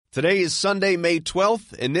Today is Sunday, May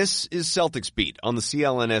 12th, and this is Celtics Beat on the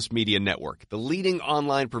CLNS Media Network, the leading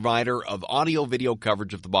online provider of audio-video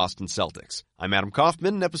coverage of the Boston Celtics. I'm Adam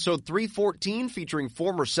Kaufman, and episode 314, featuring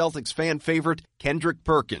former Celtics fan favorite Kendrick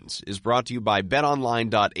Perkins, is brought to you by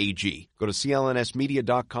betonline.ag. Go to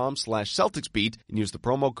clnsmedia.com/CelticsBeat and use the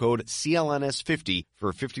promo code CLNS50 for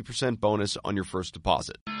a 50% bonus on your first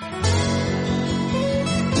deposit.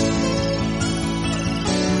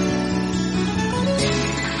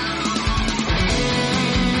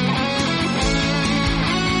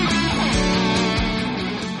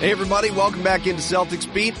 Hey everybody, welcome back into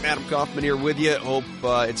Celtics Beat. Adam Kaufman here with you. Hope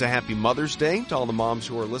it's a happy Mother's Day to all the moms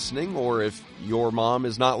who are listening, or if your mom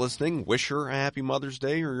is not listening, wish her a happy Mother's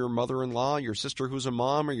Day, or your mother-in-law, your sister who's a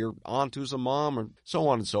mom, or your aunt who's a mom, or so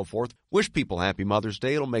on and so forth. Wish people happy Mother's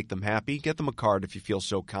Day. It'll make them happy. Get them a card if you feel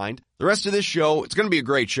so kind. The rest of this show, it's going to be a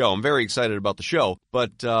great show. I'm very excited about the show,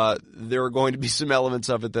 but there are going to be some elements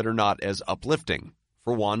of it that are not as uplifting.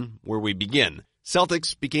 For one, where we begin.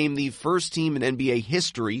 Celtics became the first team in NBA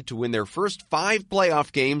history to win their first 5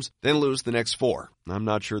 playoff games, then lose the next 4. I'm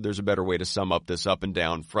not sure there's a better way to sum up this up and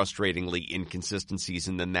down, frustratingly inconsistent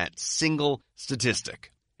season than that single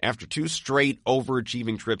statistic. After 2 straight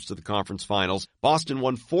overachieving trips to the conference finals, Boston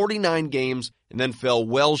won 49 games and then fell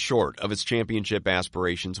well short of its championship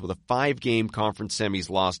aspirations with a 5-game conference semis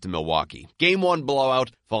loss to Milwaukee. Game 1 blowout,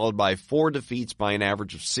 followed by 4 defeats by an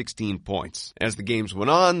average of 16 points. As the games went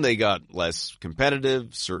on, they got less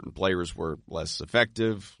competitive, certain players were less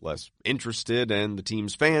effective, less interested, and the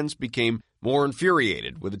team's fans became more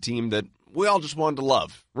infuriated with a team that we all just wanted to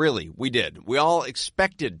love. Really, we did. We all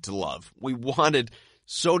expected to love. We wanted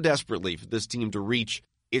so desperately for this team to reach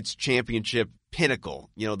its championship pinnacle,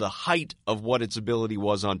 the height of what its ability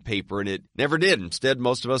was on paper, and it never did. Instead,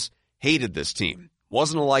 most of us hated this team.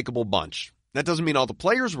 Wasn't a likable bunch. That doesn't mean all the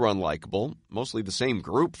players were unlikable, mostly the same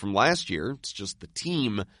group from last year. It's just the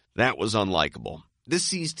team that was unlikable. This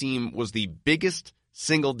C's team was the biggest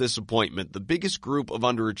single disappointment, the biggest group of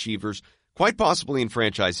underachievers, quite possibly in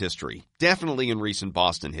franchise history, definitely in recent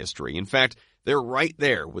Boston history. In fact, they're right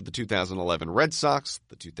there with the 2011 Red Sox,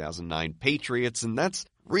 the 2009 Patriots, and that's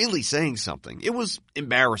really saying something. It was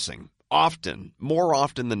embarrassing, more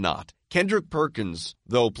often than not. Kendrick Perkins,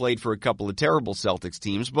 though, played for a couple of terrible Celtics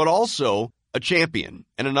teams, but also a champion,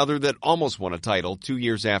 and another that almost won a title 2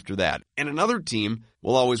 years after that, and another team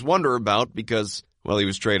we'll always wonder about because, well, he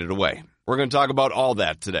was traded away. We're going to talk about all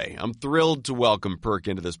that today. I'm thrilled to welcome Perk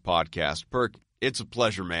into this podcast. Perk, it's a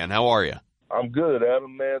pleasure, man. How are you? I'm good,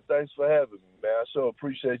 Adam, man. Thanks for having me, man. I so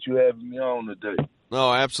appreciate you having me on today.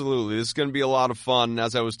 Oh, absolutely. This is going to be a lot of fun.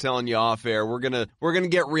 As I was telling you off air, we're going to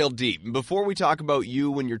get real deep. And before we talk about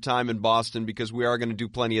you and your time in Boston, because we are going to do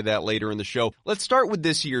plenty of that later in the show, let's start with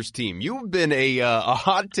this year's team. You've been a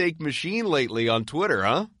hot take machine lately on Twitter,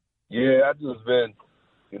 huh? Yeah, I've just been,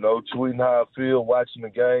 tweeting how I feel, watching the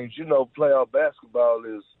games. Playoff basketball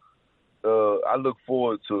is, I look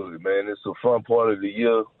forward to it, man. It's a fun part of the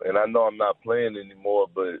year, and I know I'm not playing anymore,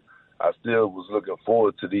 but I still was looking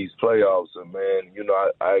forward to these playoffs. And, man,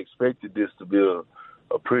 I expected this to be a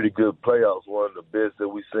pretty good playoffs, one of the best that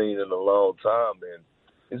we've seen in a long time, and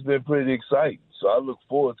it's been pretty exciting. So I look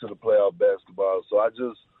forward to the playoff basketball. So I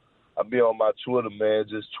be on my Twitter, man,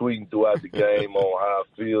 just tweeting throughout the game on how I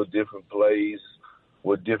feel, different plays,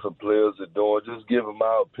 what different players are doing, just giving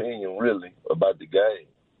my opinion, really, about the game.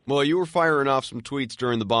 Well, you were firing off some tweets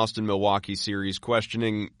during the Boston-Milwaukee series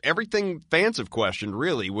questioning everything fans have questioned,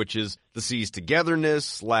 really, which is the C's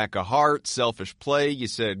togetherness, lack of heart, selfish play. You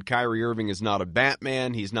said Kyrie Irving is not a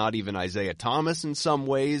Batman. He's not even Isaiah Thomas in some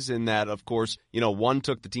ways, in that, of course, one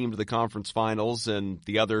took the team to the conference finals and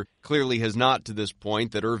the other clearly has not to this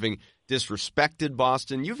point, that Irving disrespected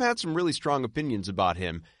Boston. You've had some really strong opinions about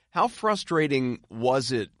him. How frustrating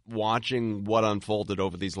was it watching what unfolded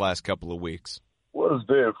over these last couple of weeks? Well, it was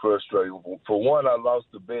very frustrating. For one, I lost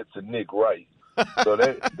the bet to Nick Wright, so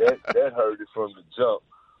that hurt it from the jump.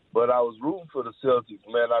 But I was rooting for the Celtics,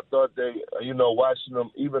 man. I thought they, watching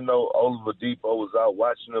them, even though Oladipo was out,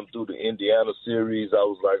 watching them through the Indiana series, I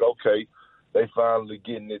was like, okay, they finally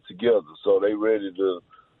getting it together. So they ready to,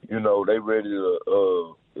 it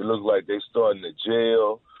looked like they starting to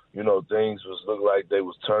gel. Things was look like they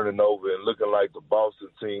was turning over and looking like the Boston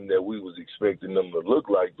team that we was expecting them to look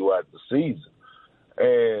like throughout the season.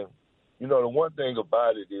 And, the one thing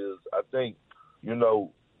about it is I think, I'm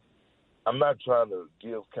not trying to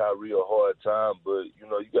give Kyrie a hard time, but, you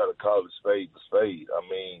got to call a spade a spade. I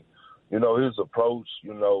mean, his approach,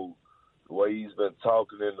 the way he's been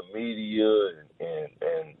talking in the media and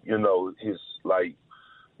his,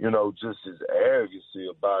 just his arrogancy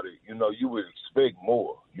about it, you would expect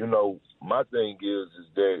more. My thing is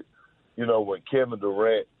that, when Kevin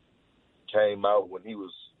Durant came out when he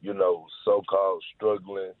was, so-called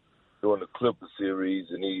struggling during the Clipper series,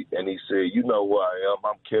 and he said, you know who I am,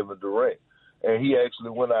 I'm Kevin Durant. And he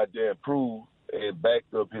actually went out there and proved and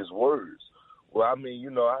backed up his words. Well, I mean,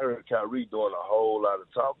 I heard Kyrie doing a whole lot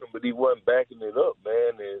of talking, but he wasn't backing it up,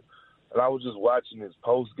 man. And I was just watching his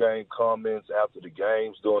post-game comments after the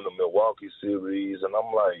games during the Milwaukee series, and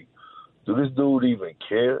I'm like, do this dude even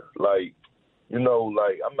care? Like, I'm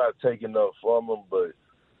not taking up from him, but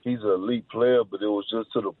he's an elite player, but it was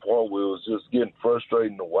just to the point where it was just getting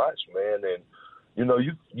frustrating to watch, man. And,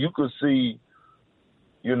 you could see,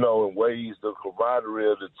 in ways the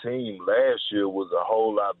camaraderie of the team last year was a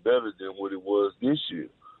whole lot better than what it was this year.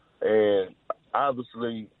 And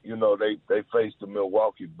obviously, they faced the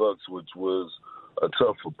Milwaukee Bucks, which was a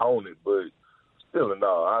tough opponent, but still in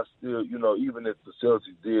all, I still, even if the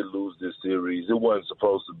Celtics did lose this series, it wasn't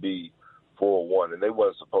supposed to be 4-1, and they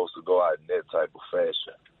wasn't supposed to go out in that type of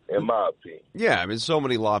fashion, in my opinion. Yeah, I mean, so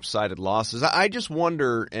many lopsided losses. I just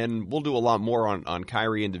wonder, and we'll do a lot more on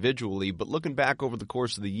Kyrie individually, but looking back over the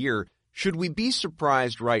course of the year, should we be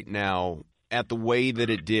surprised right now at the way that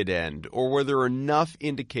it did end, or were there enough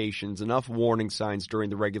indications, enough warning signs during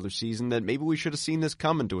the regular season that maybe we should have seen this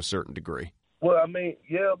coming to a certain degree? Well, I mean,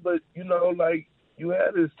 yeah, but, you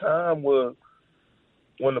had this time where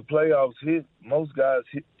when the playoffs hit, most guys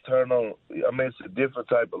turn on, it's a different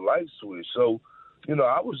type of light switch. So,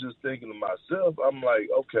 I was just thinking to myself, I'm like,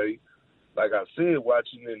 okay, like I said,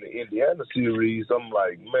 watching in the Indiana series, I'm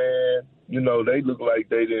like, man, they look like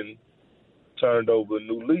they didn't turned over a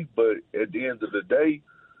new leaf. But at the end of the day,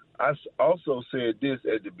 I also said this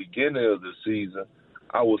at the beginning of the season.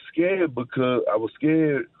 I was scared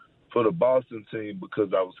for the Boston team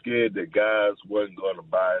because I was scared that guys wasn't going to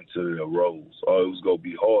buy into their roles, or it was going to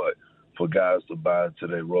be hard for guys to buy into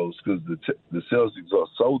their roles because the Celtics are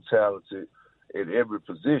so talented at every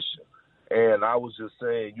position. And I was just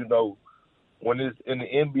saying, when it's in the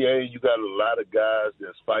NBA, you got a lot of guys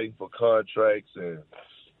that's fighting for contracts and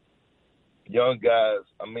young guys.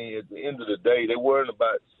 I mean, at the end of the day, they weren't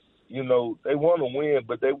about, they want to win,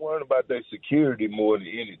 but they weren't about their security more than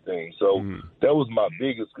anything. So that was my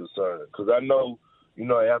biggest concern because I know,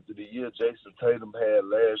 after the year Jason Tatum had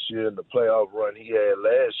last year and the playoff run he had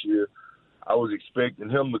last year, I was expecting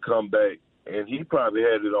him to come back, and he probably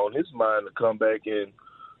had it on his mind to come back and,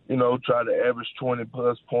 try to average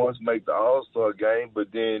 20-plus points, make the All-Star game, but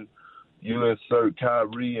then you insert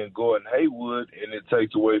Kyrie and Gordon Hayward, and it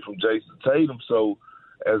takes away from Jason Tatum. So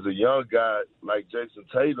as a young guy like Jason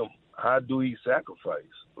Tatum, how do he sacrifice?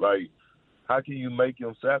 Like, how can you make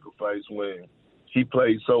him sacrifice when he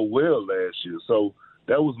played so well last year? So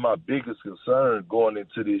that was my biggest concern going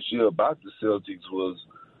into this year about the Celtics was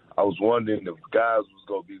I was wondering if guys was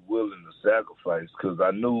going to be willing to sacrifice because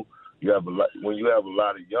I knew when you have a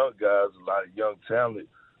lot of young guys, a lot of young talent,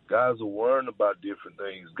 guys are worrying about different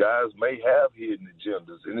things. Guys may have hidden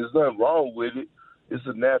agendas, and there's nothing wrong with it. It's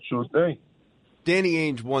a natural thing. Danny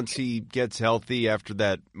Ainge, once he gets healthy after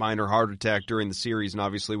that minor heart attack during the series, and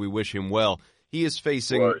obviously we wish him well, he is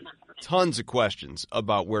facing tons of questions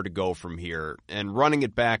about where to go from here, and running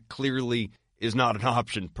it back clearly is not an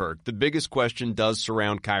option, Perk. The biggest question does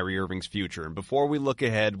surround Kyrie Irving's future, and before we look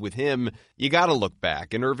ahead with him, you got to look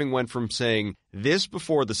back, and Irving went from saying this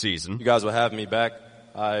before the season, you guys will have me back.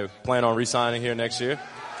 I plan on re-signing here next year,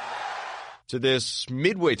 to this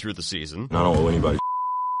midway through the season, I don't owe anybody.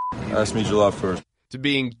 Ask me July 1st. To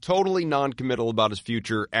being totally non-committal about his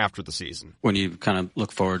future after the season. When you kind of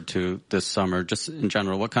look forward to this summer, just in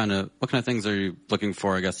general, what kind of things are you looking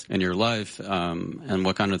for, I guess, in your life, and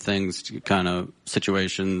what kind of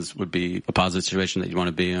situations would be a positive situation that you want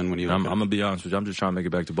to be in when you? I'm gonna be honest with you. I'm just trying to make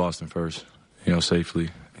it back to Boston first, safely,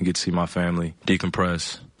 and get to see my family,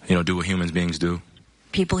 decompress, do what humans beings do.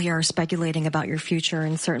 People here are speculating about your future,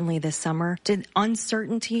 and certainly this summer. Did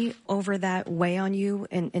uncertainty over that weigh on you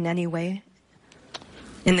in any way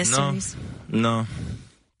in this series? No.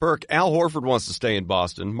 Perk, Al Horford wants to stay in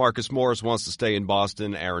Boston. Marcus Morris wants to stay in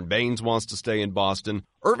Boston. Aaron Baines wants to stay in Boston.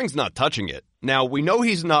 Irving's not touching it. Now, we know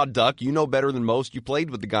he's an odd duck. You know better than most. You played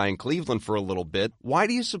with the guy in Cleveland for a little bit. Why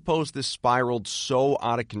do you suppose this spiraled so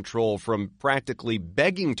out of control from practically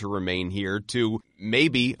begging to remain here to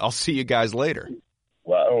maybe I'll see you guys later?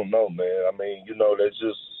 Well, I don't know, man. I mean, that's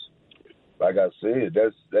just, like I said,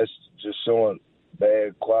 that's just showing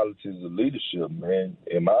bad qualities of leadership, man,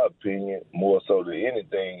 in my opinion, more so than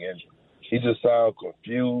anything. And he just sounds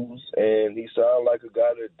confused, and he sounds like a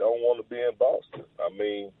guy that don't want to be in Boston. I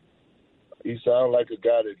mean, he sounds like a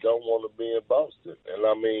guy that don't want to be in Boston. And,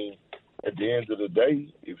 I mean, at the end of the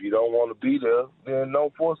day, if you don't want to be there, then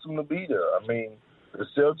don't force him to be there. I mean, the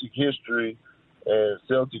Celtic history and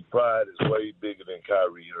Celtic pride is way bigger than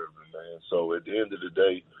Kyrie Irving, man. So at the end of the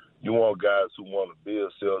day, you want guys who want to be a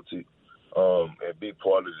Celtic and be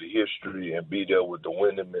part of the history and be there with the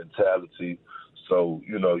winning mentality. So,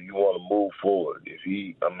 you know, you want to move forward.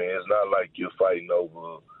 It's not like you're fighting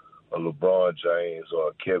over a LeBron James or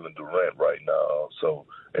a Kevin Durant right now. So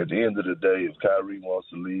at the end of the day, if Kyrie wants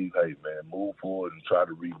to leave, hey, man, move forward and try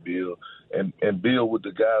to rebuild and build with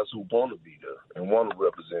the guys who want to be there and want to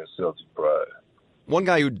represent Celtic pride. One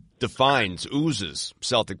guy who oozes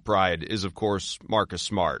Celtic pride is, of course, Marcus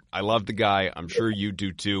Smart. I love the guy. I'm sure you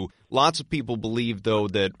do, too. Lots of people believe, though,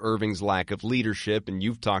 that Irving's lack of leadership, and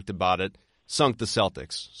you've talked about it, sunk the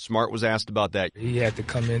Celtics. Smart was asked about that. He had to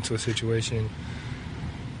come into a situation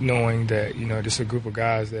knowing that, you know, this is a group of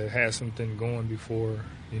guys that had something going before,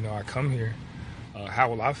 you know, I come here. How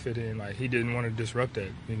will I fit in? Like, he didn't want to disrupt that,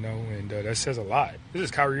 you know, and that says a lot. This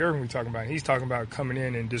is Kyrie Irving we're talking about. He's talking about coming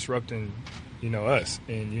in and disrupting, you know, us.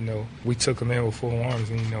 And, you know, we took him in with full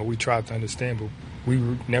arms and, you know, we tried to understand, but we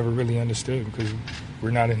never really understood because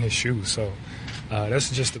we're not in his shoes. So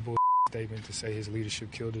that's just a bull statement to say his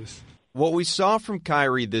leadership killed us. What we saw from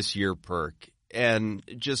Kyrie this year, Perk, and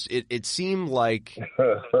just it seemed like,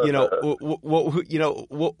 you know,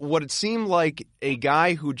 what it seemed like a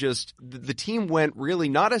guy who just the team went really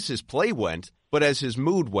not as his play went, but as his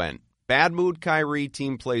mood went. Bad mood, Kyrie,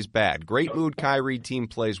 team plays bad. Great mood, Kyrie, team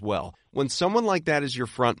plays well. When someone like that is your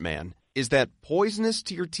front man, is that poisonous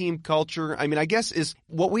to your team culture? I mean, I guess is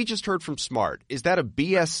what we just heard from Smart, is that a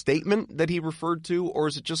BS statement that he referred to, or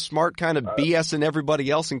is it just Smart kind of BSing everybody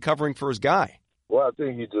else and covering for his guy? Well, I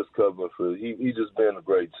think he just covering for he just been a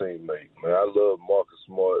great teammate, man. I love Marcus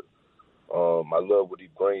Smart. I love what he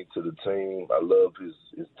brings to the team. I love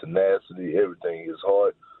his tenacity, everything, his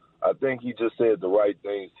heart. I think he just said the right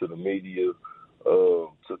things to the media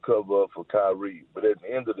to cover up for Kyrie. But at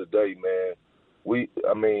the end of the day, man,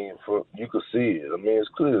 you could see it. I mean, it's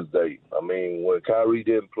clear as day. I mean, when Kyrie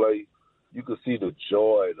didn't play, you could see the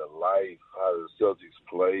joy, the life, how the Celtics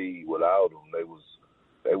played without him. They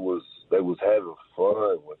was having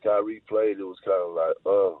fun. When Kyrie played, it was kind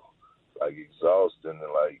of like exhausting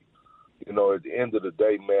and like, you know, at the end of the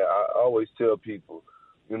day, man, I always tell people,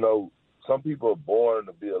 you know, some people are born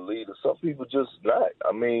to be a leader. Some people just not.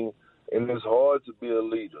 I mean, and it's hard to be a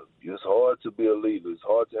leader. It's hard to be a leader. It's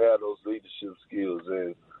hard to have those leadership skills.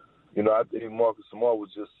 And, you know, I think Marcus Smart was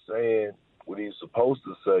just saying what he's supposed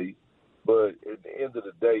to say. But at the end of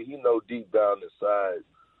the day, he know deep down inside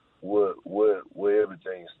where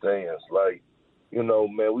everything stands. Like, you know,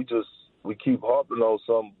 man, we keep harping on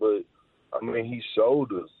something, but, I mean, he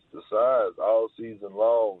showed us the signs all season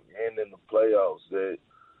long and in the playoffs that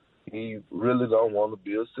he really don't want to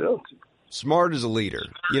be a Celtic. Smart is a leader.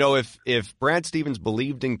 You know, if Brad Stevens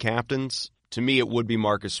believed in captains, to me it would be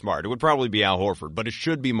Marcus Smart. It would probably be Al Horford, but it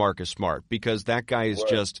should be Marcus Smart because that guy is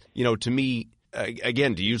just, you know, to me,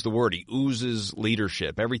 again, to use the word, he oozes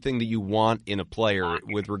leadership. Everything that you want in a player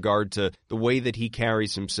with regard to the way that he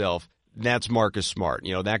carries himself, that's Marcus Smart.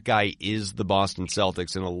 You know, that guy is the Boston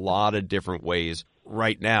Celtics in a lot of different ways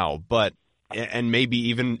right now, and maybe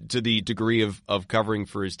even to the degree of covering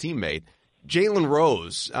for his teammate. Jalen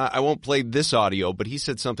Rose, I won't play this audio, but he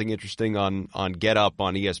said something interesting on Get Up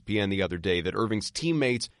on ESPN the other day that Irving's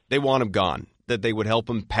teammates, they want him gone, that they would help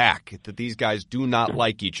him pack, that these guys do not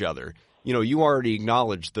like each other. You know, you already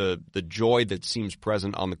acknowledged the joy that seems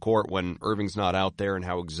present on the court when Irving's not out there and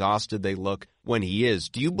how exhausted they look when he is.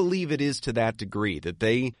 Do you believe it is to that degree that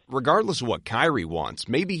they, regardless of what Kyrie wants,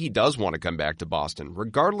 maybe he does want to come back to Boston,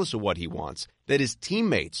 regardless of what he wants, that his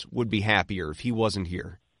teammates would be happier if he wasn't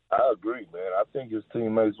here? I agree, man. I think his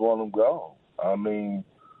teammates want him gone. I mean,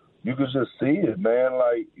 you can just see it, man.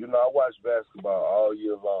 Like, you know, I watch basketball all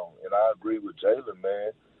year long, and I agree with Jalen,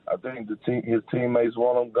 man. I think his teammates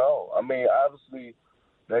want him gone. I mean, obviously,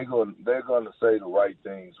 they're going to say the right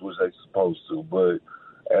things, which they're supposed to. But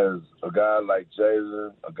as a guy like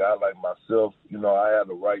Jalen, a guy like myself, you know,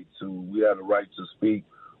 we had a right to speak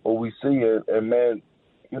what we see. And man,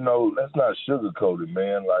 you know, let's not sugarcoat it,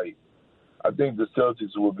 man. Like, I think the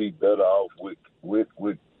Celtics would be better off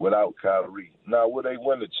without Kyrie. Now, will they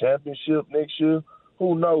win the championship next year?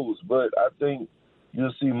 Who knows? But I think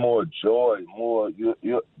you'll see more joy,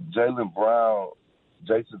 Jaylen Brown,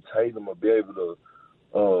 Jason Tatum will be able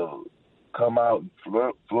to come out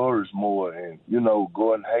and flourish more. And, you know,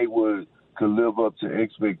 Gordon Hayward could live up to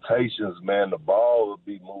expectations, man. The ball will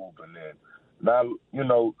be moving. And now, you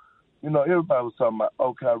know, everybody was talking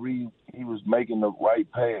about, Kyrie, he was making the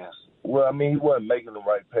right pass. Well, I mean, he wasn't making the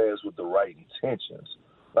right pass with the right intentions.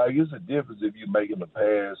 Like, it's a difference if you're making a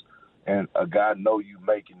pass and a guy know you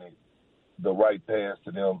making it the right pass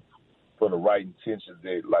to them for the right intentions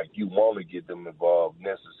that, like, you want to get them involved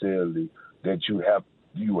necessarily, that you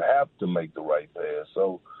have to make the right pass.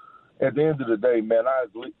 So at the end of the day, man, I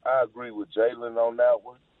agree with Jalen on that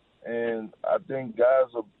one. And I think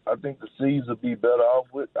the C's would be better off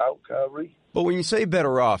without Kyrie. But when you say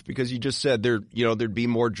better off, because you just said there'd be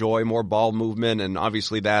more joy, more ball movement, and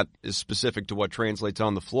obviously that is specific to what translates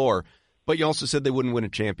on the floor. But you also said they wouldn't win a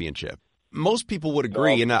championship. Most people would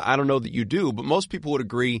agree, and I don't know that you do, but most people would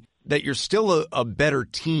agree that you're still a better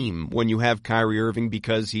team when you have Kyrie Irving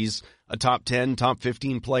because he's a top 10, top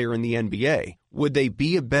 15 player in the NBA. Would they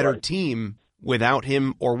be a better team without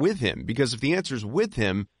him or with him? Because if the answer is with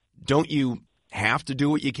him, don't you have to do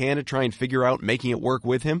what you can to try and figure out making it work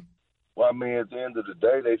with him? Well, I mean, at the end of the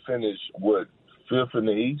day, they finished, fifth in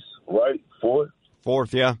the East, right? Fourth?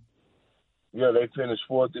 Fourth, yeah. Yeah, they finished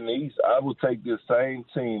fourth in the East. I would take this same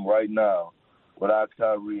team right now without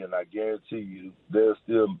Kyrie, and I guarantee you they'll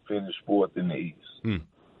still finish fourth in the East.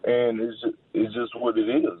 And it's just what it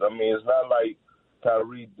is. I mean, it's not like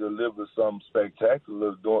Kyrie delivered something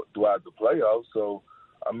spectacular throughout the playoffs. So,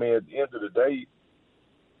 I mean, at the end of the day,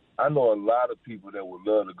 I know a lot of people that would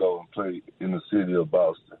love to go and play in the city of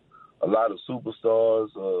Boston. A lot of superstars,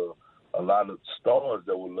 a lot of stars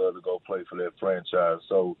that would love to go play for that franchise.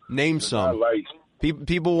 So name some.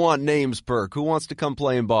 People want names, Perk. Who wants to come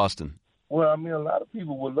play in Boston? Well, I mean, a lot of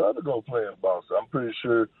people would love to go play in Boston. I'm pretty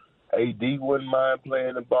sure AD wouldn't mind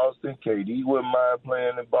playing in Boston. KD wouldn't mind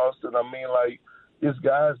playing in Boston. I mean, like, there's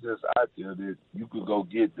guys that's out there that you could go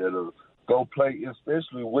get that'll go play,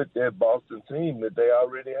 especially with that Boston team that they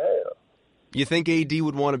already have. You think AD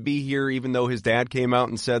would want to be here even though his dad came out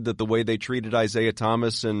and said that the way they treated Isaiah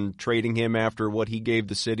Thomas and trading him after what he gave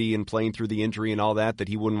the city and playing through the injury and all that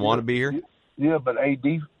he wouldn't want to be here? Yeah, but AD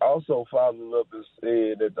also followed up and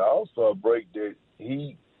said at the All-Star break that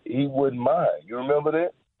he wouldn't mind. You remember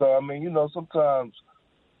that? So, I mean, sometimes,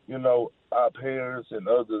 our parents and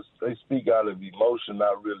others, they speak out of emotion,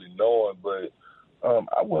 not really knowing, but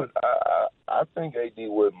I think AD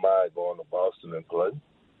wouldn't mind going to Boston and play.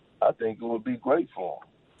 I think it would be great for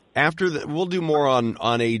him. We'll do more on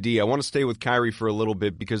AD. I want to stay with Kyrie for a little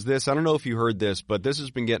bit because I don't know if you heard this, but this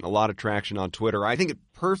has been getting a lot of traction on Twitter. I think it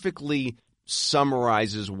perfectly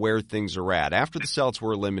summarizes where things are at. After the Celtics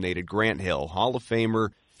were eliminated, Grant Hill, Hall of Famer,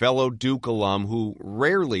 fellow Duke alum, who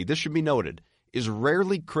rarely, this should be noted, is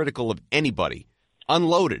rarely critical of anybody,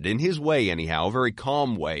 unloaded in his way anyhow, a very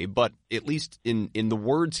calm way, but at least in the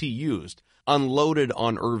words he used, unloaded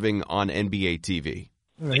on Irving on NBA TV.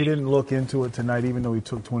 He didn't look into it tonight, even though he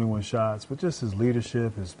took 21 shots, but just his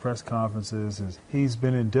leadership, his press conferences, he's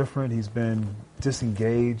been indifferent, he's been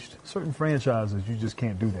disengaged. Certain franchises, you just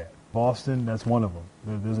can't do that. Boston, that's one of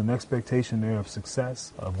them. There's an expectation there of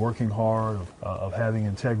success, of working hard, of having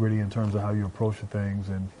integrity in terms of how you approach things,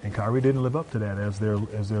 and Kyrie didn't live up to that as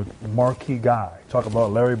their marquee guy. Talk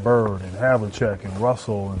about Larry Bird and Havlicek and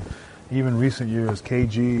Russell and even recent years,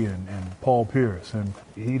 KG and Paul Pierce, and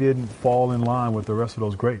he didn't fall in line with the rest of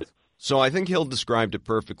those greats. So I think Hill described it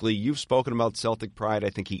perfectly. You've spoken about Celtic pride. I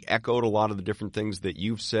think he echoed a lot of the different things that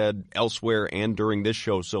you've said elsewhere and during this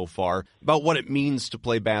show so far about what it means to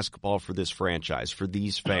play basketball for this franchise, for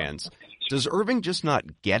these fans. Does Irving just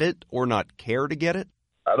not get it or not care to get it?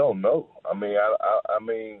 I don't know. I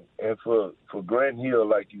mean, and for Grant Hill,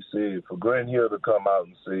 like you said, for Grant Hill to come out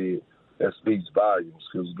and say it, that speaks volumes,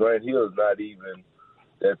 because Grant Hill is not even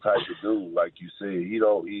that type of dude, like you said. He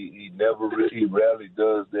rarely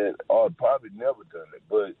does that, or probably never done it.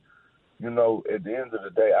 But at the end of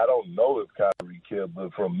the day, I don't know if Kyrie cares.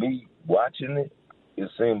 But from me watching it, it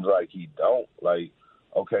seems like he don't. Like,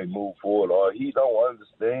 okay, move forward, or he don't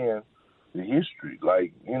understand the history.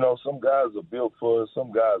 Like, some guys are built for it,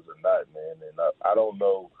 some guys are not, man. And I don't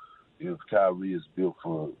know if Kyrie is built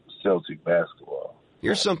for Celtic basketball.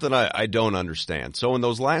 Here's something I don't understand. So in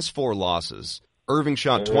those last 4 losses, Irving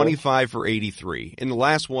shot 25 for 83. In the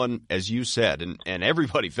last one, as you said, and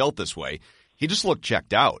everybody felt this way, he just looked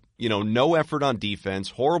checked out. No effort on defense,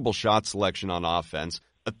 horrible shot selection on offense,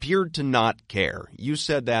 appeared to not care. You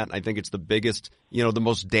said that. I think it's the biggest, the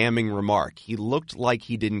most damning remark. He looked like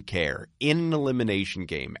he didn't care in an elimination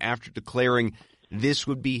game after declaring this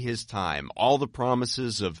would be his time. All the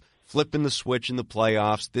promises of flipping the switch in the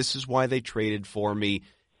playoffs. This is why they traded for me.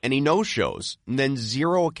 And he no-shows, and then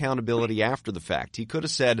zero accountability after the fact. He could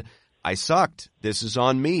have said, I sucked. This is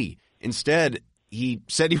on me. Instead, he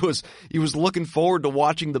said he was looking forward to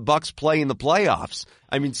watching the Bucks play in the playoffs.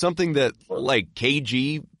 I mean, something that, like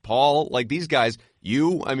KG, Paul, like these guys,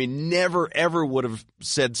 Never, ever would have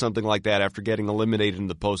said something like that after getting eliminated in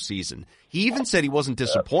the postseason. He even said he wasn't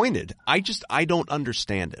disappointed. I don't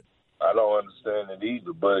understand it. I don't understand it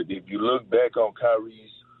either. But if you look back on Kyrie's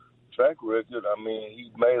track record,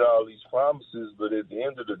 he made all these promises, but at the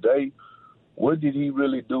end of the day, what did he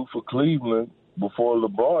really do for Cleveland before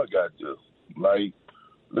LeBron got there? Like,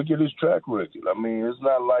 look at his track record. It's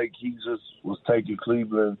not like he just was taking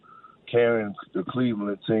Cleveland, carrying the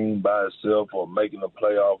Cleveland team by itself or making a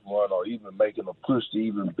playoff run or even making a push to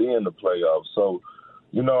even be in the playoffs. So,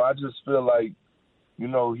 I just feel like,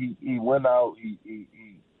 he went out,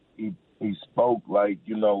 he spoke like,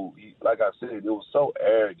 like I said, it was so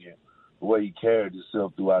arrogant the way he carried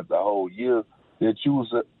himself throughout the whole year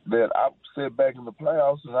that I sat back in the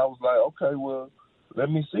playoffs and I was like, okay, well, let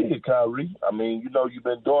me see it, Kyrie. You've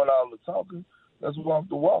been doing all the talking. Let's walk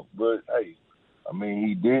the walk. But, hey,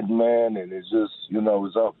 he did, man, and it's just,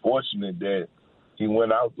 it's unfortunate that he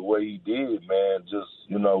went out the way he did, man, just,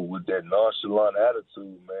 with that nonchalant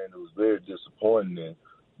attitude, man. It was very disappointing and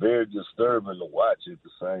very disturbing to watch at the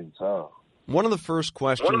same time. One of the first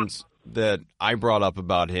questions that I brought up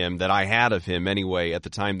about him, that I had of him anyway at the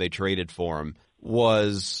time they traded for him,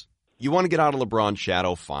 was you want to get out of LeBron's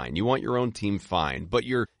shadow, fine. You want your own team, fine. But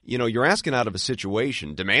you're asking out of a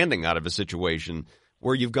situation, demanding out of a situation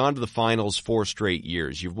where you've gone to the finals 4 straight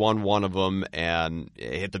years. You've won one of them and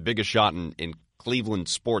hit the biggest shot in Cleveland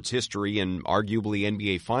sports history and arguably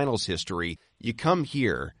NBA Finals history. You come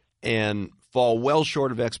here and fall well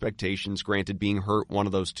short of expectations, granted being hurt one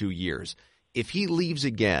of those 2 years. If he leaves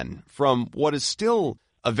again from what is still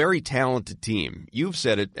a very talented team, you've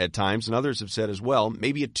said it at times and others have said as well,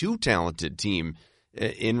 maybe a too talented team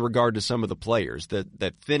in regard to some of the players,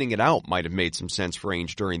 that thinning it out might have made some sense for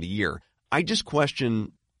Ainge during the year. I just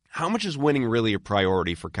question, how much is winning really a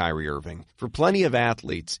priority for Kyrie Irving? For plenty of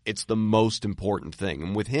athletes, it's the most important thing.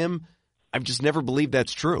 And with him, I've just never believed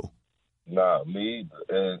that's true. Nah, me,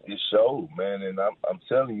 and it showed, man. And I'm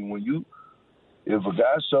telling you, if a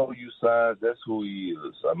guy shows you signs, that's who he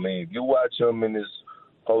is. If you watch him in his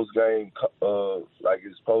post-game,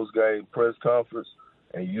 his post-game press conference,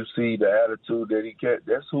 and you see the attitude that he got,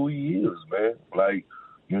 that's who he is, man.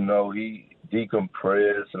 He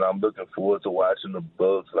decompress, and I'm looking forward to watching the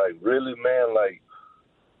Bucks. Really, man, like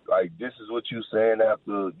this is what you saying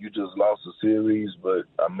after you just lost a series. But,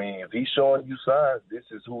 if he's showing you signs, this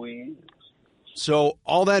is who he is. So,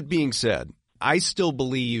 all that being said, I still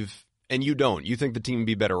believe, and you don't, you think the team would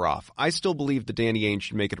be better off. I still believe that Danny Ainge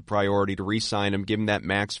should make it a priority to re-sign him, give him that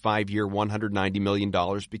max 5-year, $190 million,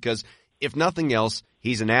 because if nothing else,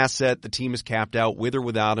 he's an asset. The team is capped out with or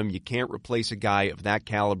without him. You can't replace a guy of that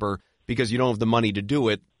caliber because you don't have the money to do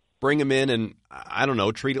it. Bring him in and, I don't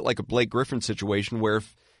know, treat it like a Blake Griffin situation where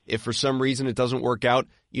if for some reason it doesn't work out,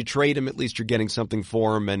 you trade him, at least you're getting something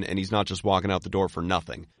for him, and he's not just walking out the door for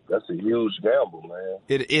nothing. That's a huge gamble, man.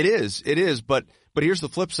 It is, but here's the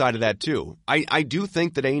flip side of that, too. I do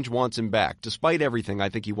think that Ainge wants him back. Despite everything, I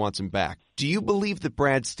think he wants him back. Do you believe that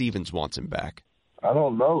Brad Stevens wants him back? I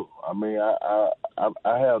don't know.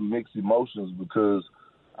 I have mixed emotions because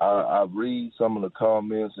I read some of the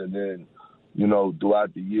comments, and then,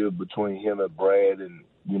 throughout the year between him and Brad, and,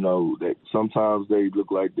 that sometimes they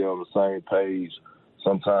look like they're on the same page,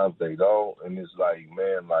 sometimes they don't, and it's like,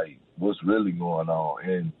 man, what's really going on?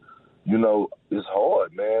 And, it's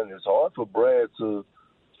hard, man. It's hard for Brad to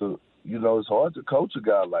it's hard to coach a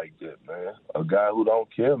guy like that, man, a guy who don't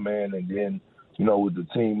care, man, and then, with the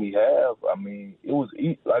team he have, it was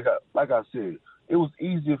like I said, it was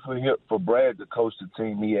easier for Brad to coach the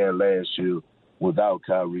team he had last year without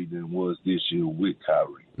Kyrie than it was this year with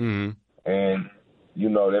Kyrie. Mm-hmm. And,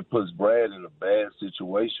 that puts Brad in a bad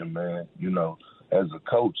situation, man. As a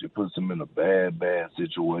coach, it puts him in a bad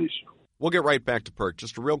situation. We'll get right back to Perk.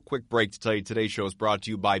 Just a real quick break to tell you today's show is brought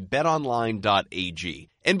to you by betonline.ag.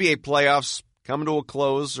 NBA playoffs coming to a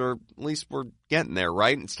close, or at least we're getting there,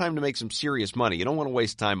 right? It's time to make some serious money. You don't want to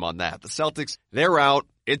waste time on that. The Celtics, they're out.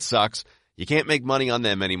 It sucks. You can't make money on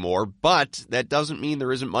them anymore, but that doesn't mean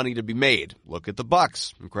there isn't money to be made. Look at the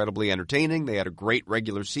Bucks. Incredibly entertaining. They had a great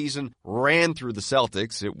regular season, ran through the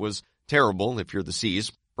Celtics. It was terrible if you're the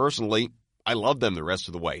C's. Personally, I love them the rest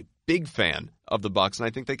of the way. Big fan of the Bucks, and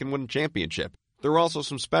I think they can win a championship. There are also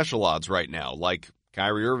some special odds right now, like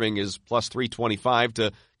Kyrie Irving is plus 325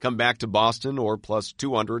 to come back to Boston or plus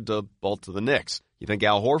 200 to bolt to the Knicks. You think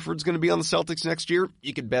Al Horford's going to be on the Celtics next year?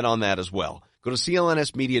 You can bet on that as well. Go to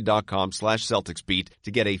clnsmedia.com/CelticsBeat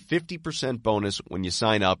to get a 50% bonus when you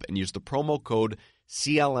sign up and use the promo code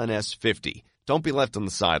CLNS50. Don't be left on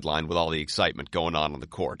the sideline with all the excitement going on the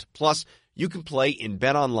court. Plus, You can play in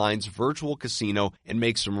BetOnline's virtual casino and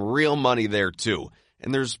make some real money there too.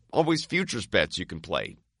 And there's always futures bets you can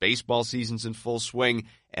play. Baseball season's in full swing.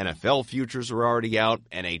 NFL futures are already out.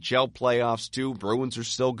 NHL playoffs too. Bruins are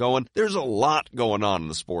still going. There's a lot going on in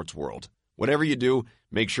the sports world. Whatever you do,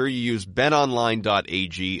 make sure you use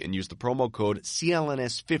betonline.ag and use the promo code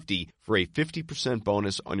CLNS50 for a 50%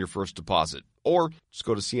 bonus on your first deposit. Or just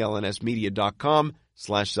go to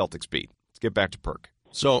clnsmedia.com/CelticsBeat. Let's get back to Perk.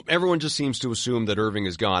 So everyone just seems to assume that Irving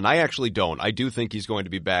is gone. I actually don't. I do think he's going to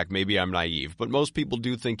be back. Maybe I'm naive, but most people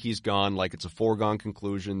do think he's gone, like it's a foregone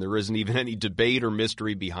conclusion. There isn't even any debate or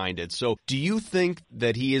mystery behind it. So do you think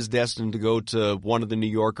that he is destined to go to one of the New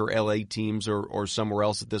York or LA teams or somewhere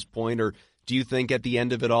else at this point? Or do you think at the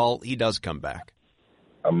end of it all, he does come back?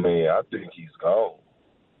 I mean, I think he's gone.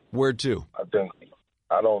 Where to? I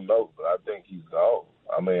don't know, but I think he's gone.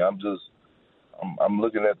 I mean, I'm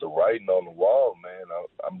looking at the writing on the wall, man.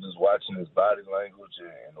 I'm just watching his body language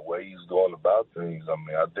and the way he's going about things. I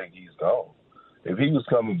mean, I think he's gone. If he was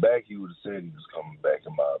coming back, he would have said he was coming back,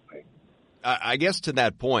 in my opinion. I guess to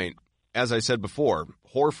that point, as I said before,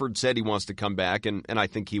 Horford said he wants to come back, and I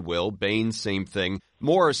think he will. Baines, same thing.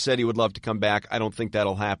 Morris said he would love to come back. I don't think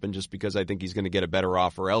that'll happen just because I think he's going to get a better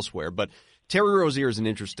offer elsewhere. But Terry Rozier is an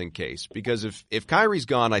interesting case because if Kyrie's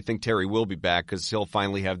gone, I think Terry will be back because he'll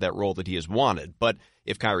finally have that role that he has wanted. But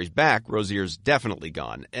if Kyrie's back, Rozier's definitely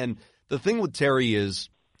gone. And the thing with Terry is,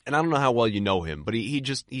 and I don't know how well you know him, but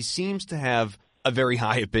he seems to have a very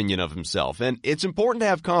high opinion of himself. And it's important to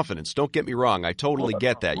have confidence. Don't get me wrong. I totally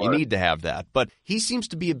get that. You need to have that. But he seems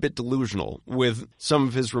to be a bit delusional with some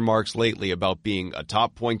of his remarks lately about being a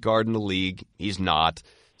top point guard in the league. He's not.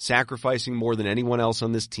 Sacrificing more than anyone else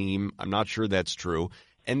on this team. I'm not sure that's true.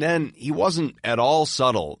 And then he wasn't at all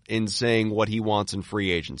subtle in saying what he wants in free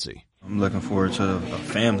agency. I'm looking forward to a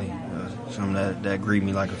family, something that greet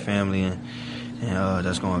me like a family and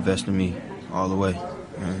that's going to invest in me all the way.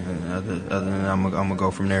 And other than that, I'm going to go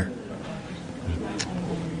from there.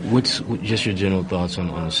 What's just your general thoughts on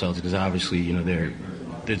the Celtics? Because obviously, you know,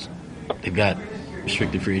 they've got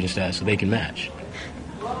restricted free agent status, so they can match.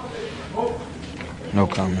 No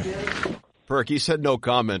comment. Perk, he said no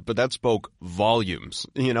comment, but that spoke volumes.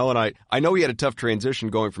 You know, and I know he had a tough transition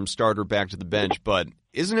going from starter back to the bench, but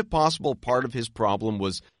isn't it possible part of his problem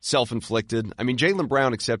was self-inflicted? I mean, Jaylen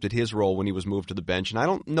Brown accepted his role when he was moved to the bench, and I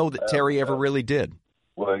don't know that Terry ever really did.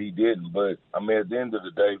 Well, he didn't, but, I mean, at the end of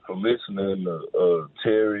the day, from listening to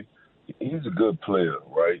Terry, he's a good player,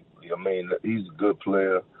 right? I mean, he's a good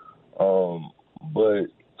player. But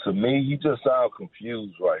to me, he just sounds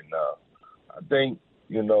confused right now. I think,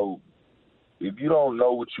 you know, if you don't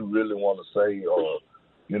know what you really want to say or,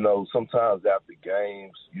 you know, sometimes after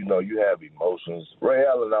games, you know, you have emotions. Ray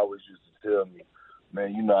Allen always used to tell me,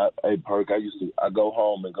 man, you know, hey, Perk, I go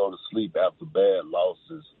home and go to sleep after bad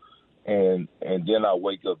losses. And then I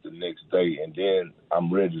wake up the next day, and then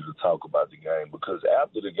I'm ready to talk about the game because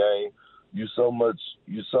after the game, you're so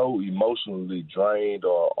emotionally drained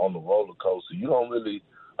or on the roller coaster. You don't really,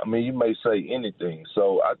 I mean, you may say anything.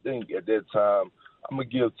 So I think at that time, I'm going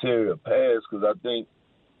to give Terry a pass because I think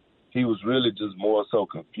he was really just more so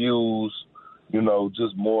confused, you know,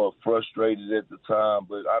 just more frustrated at the time.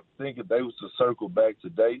 But I think if they was to circle back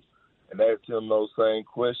today and ask him those same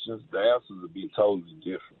questions, the answers would be totally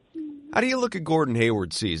different. How do you look at Gordon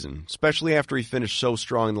Hayward's season, especially after he finished so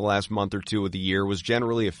strong in the last month or two of the year, was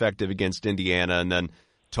generally effective against Indiana, and then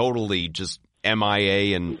totally just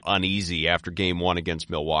MIA and uneasy after game one against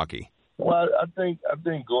Milwaukee? Well, I think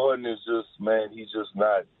Gordon is just, man, he's just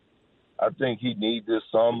not. I think he needs this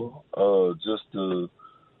summer just to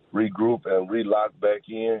regroup and relock back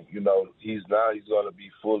in. You know, he's going to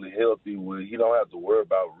be fully healthy. He don't have to worry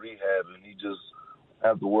about rehabbing. He just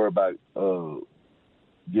have to worry about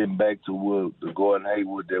getting back to the Gordon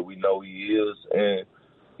Hayward that we know he is, and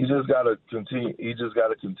he just got to continue. He just got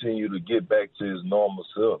to continue to get back to his normal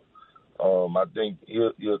self. I think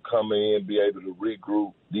he'll come in, be able to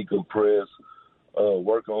regroup, decompress,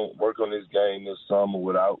 work on his game this summer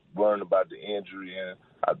without worrying about the injury, and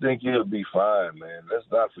I think he'll be fine, man. Let's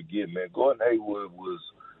not forget, man. Gordon Hayward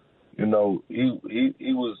was, you know,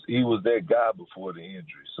 he was that guy before the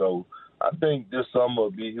injury. So I think this summer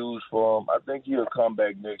will be huge for him. I think he'll come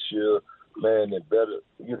back next year, man, and better,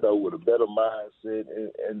 you know, with a better mindset,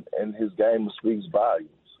 and his game speaks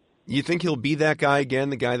volumes. You think he'll be that guy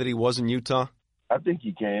again, the guy that he was in Utah? I think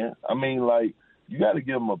he can. I mean, like, you got to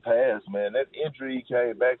give him a pass, man. That injury he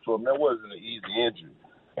came back from, that wasn't an easy injury.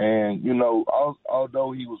 And, you know,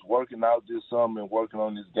 although he was working out this summer and working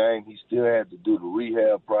on his game, he still had to do the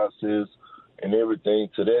rehab process and everything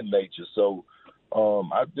to that nature. So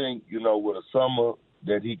I think, you know, with a summer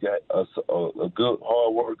that he got a good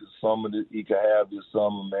hard working summer that he could have this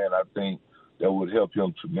summer, man, I think that would help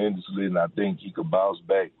him tremendously, and I think he could bounce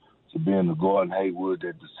back to being the Gordon Hayward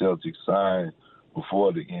that the Celtics signed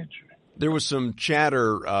before the injury. There was some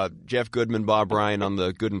chatter, Jeff Goodman, Bob Ryan on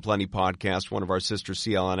the Good and Plenty podcast, one of our sister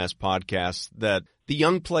CLNS podcasts, that the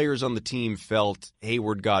young players on the team felt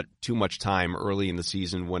Hayward got too much time early in the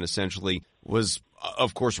season when essentially was,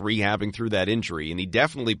 of course, rehabbing through that injury. And he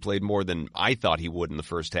definitely played more than I thought he would in the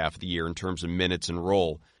first half of the year in terms of minutes and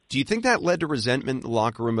role. Do you think that led to resentment in the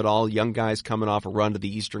locker room at all? Young guys coming off a run to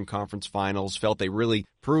the Eastern Conference Finals felt they really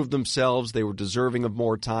proved themselves, they were deserving of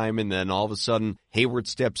more time, and then all of a sudden Hayward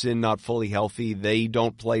steps in not fully healthy. They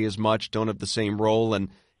don't play as much, don't have the same role, and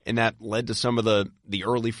that led to some of the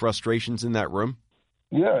early frustrations in that room?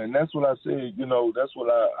 Yeah, and that's what I said. That's what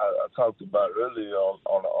I talked about earlier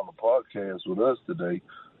on the podcast with us today,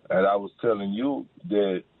 and I was telling you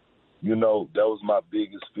that, that was my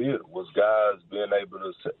biggest fear, was guys being able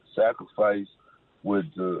to sacrifice with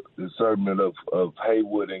the insertion of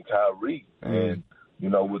Hayward and Kyrie. And,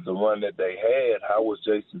 with the run that they had, how was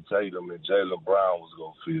Jason Tatum and Jaylen Brown was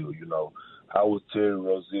going to feel, how was Terry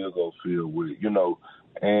Rozier going to feel with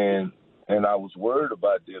it, and I was worried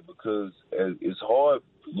about that because it's hard.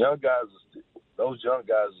 Those young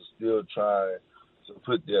guys are still trying to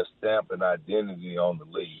put their stamp and identity on the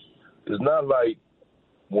league. It's not like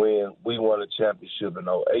when we won a championship in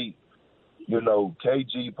 2008,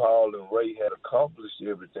 KG, Paul, and Ray had accomplished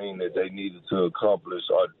everything that they needed to accomplish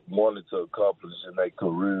or wanted to accomplish in their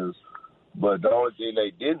careers. But the only thing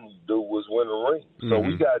they didn't do was win a ring.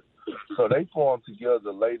 Mm-hmm. So they formed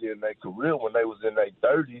together later in their career when they was in their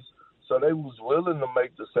 30s. So they was willing to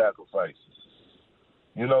make the sacrifices.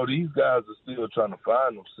 These guys are still trying to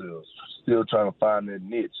find themselves, still trying to find their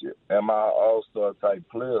niche. Am I an all-star type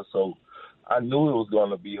player? So I knew it was going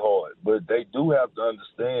to be hard. But they do have to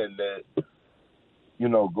understand that,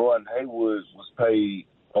 Gordon Hayward was paid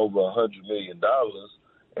over $100 million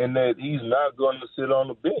and that he's not going to sit on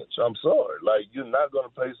the bench. I'm sorry. Like, you're not going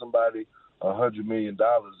to pay somebody $100 million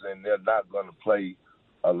and they're not going to play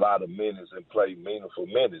a lot of minutes and play meaningful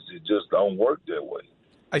minutes. It just don't work that way.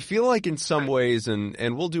 I feel like in some ways, and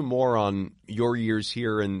we'll do more on your years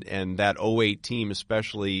here and that 2008 team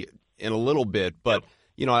especially in a little bit, but,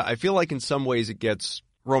 I feel like in some ways it gets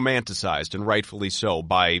romanticized, and rightfully so,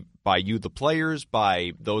 by you, the players,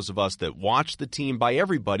 by those of us that watch the team, by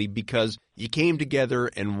everybody, because you came together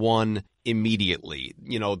and won immediately.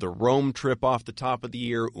 The Rome trip off the top of the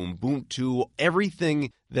year, Ubuntu,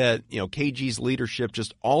 everything that, KG's leadership,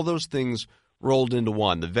 just all those things rolled into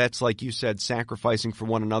one. The vets, like you said, sacrificing for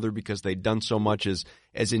one another because they'd done so much as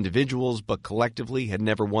individuals, but collectively had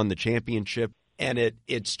never won the championship. And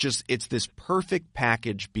it's this perfect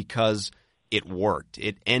package because it worked.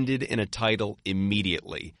 It ended in a title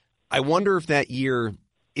immediately. I wonder if that year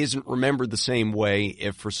isn't remembered the same way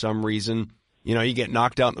if for some reason, you get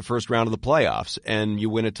knocked out in the first round of the playoffs and you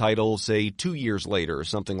win a title, say, 2 years later or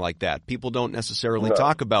something like that. People don't necessarily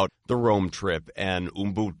talk about the Rome trip and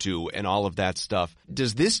Ubuntu and all of that stuff.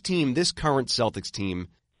 Does this team, this current Celtics team,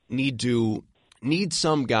 need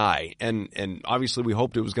some guy, and obviously we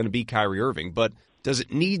hoped it was going to be Kyrie Irving, but does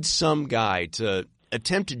it need some guy to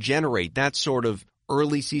attempt to generate that sort of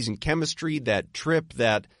early season chemistry, that trip,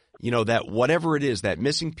 that whatever it is, that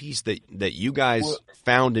missing piece that you guys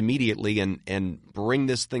found immediately and bring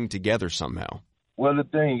this thing together somehow? Well, the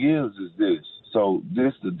thing is this. So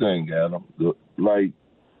this the thing, Adam. Like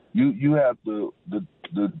you have to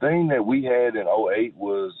the thing that we had in 2008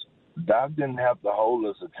 was Doc didn't have to hold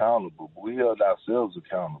us accountable, but we held ourselves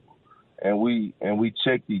accountable, and we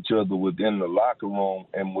checked each other within the locker room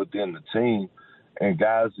and within the team, and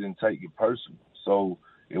guys didn't take it personal. So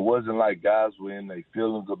it wasn't like guys were in their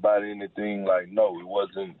feelings about anything. Like, no, it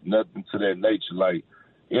wasn't nothing to that nature. Like,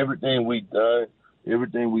 everything we done,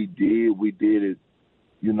 everything we did it, we did it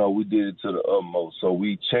to the utmost. So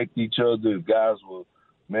we checked each other. If guys were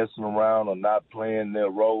messing around or not playing their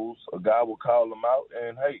roles, a guy would call them out,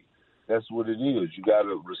 and, hey, that's what it is. You got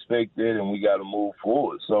to respect that, and we got to move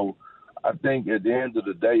forward. So I think at the end of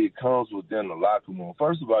the day, it comes within the locker room.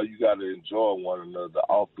 First of all, you got to enjoy one another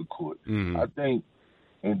off the court. Mm-hmm. I think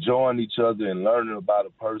enjoying each other and learning about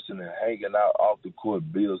a person and hanging out off the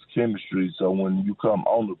court builds chemistry. So when you come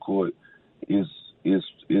on the court, it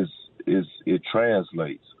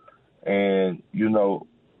translates. And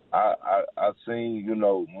I seen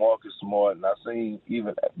Marcus Smart, and I seen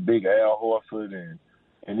even Big Al Horford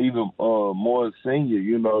and even more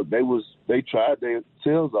senior. They tried their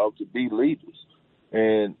tails off to be leaders,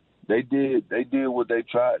 and they did what they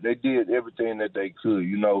tried. They did everything that they could.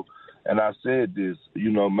 and I said this,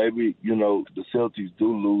 maybe, the Celtics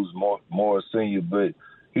do lose more Senior, but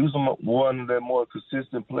he was one of their more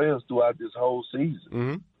consistent players throughout this whole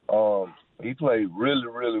season. He played really,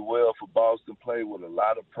 really well for Boston, played with a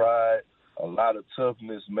lot of pride, a lot of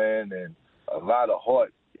toughness, man, and a lot of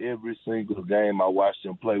heart every single game I watched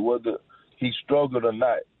him play. Whether he struggled or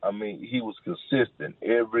not, he was consistent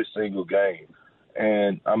every single game.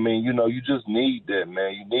 And, you just need that,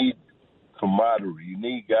 man. You need camaraderie. You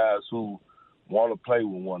need guys who want to play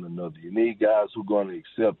with one another. You need guys who are going to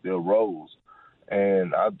accept their roles.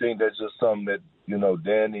 And I think that's just something that,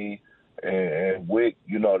 Danny and Wick,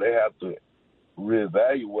 they have to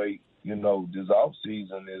reevaluate, this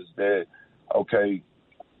offseason is that, okay,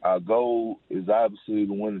 our goal is obviously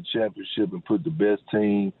to win the championship and put the best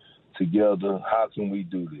team together. How can we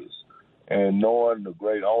do this? And knowing the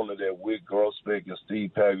great owner that Wick Grossbeck and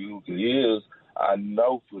Steve Pagliuca is, I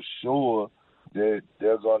know for sure that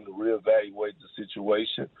they're going to reevaluate the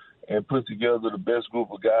situation and put together the best group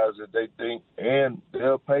of guys that they think, and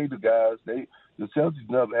they'll pay the guys. The Celtics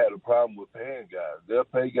never had a problem with paying guys. They'll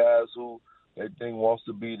pay guys who they think wants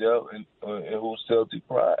to be there and who's Celtic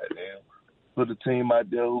pride, and put a team out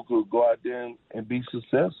there who could go out there and be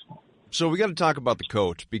successful. So we got to talk about the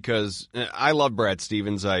coach, because I love Brad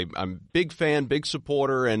Stevens. I'm a big fan, big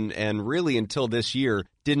supporter, and really until this year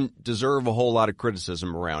didn't deserve a whole lot of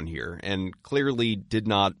criticism around here, and clearly did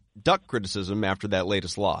not duck criticism after that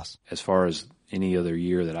latest loss. As far as any other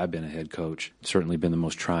year that I've been a head coach, it's certainly been the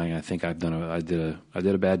most trying. I think I did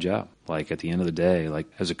a bad job. Like at the end of the day, like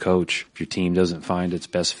as a coach, if your team doesn't find its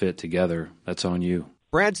best fit together, that's on you.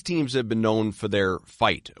 Brad's teams have been known for their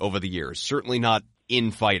fight over the years, certainly not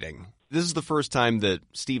infighting. This is the first time that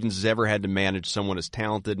Stevens has ever had to manage someone as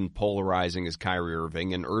talented and polarizing as Kyrie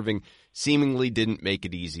Irving, and Irving seemingly didn't make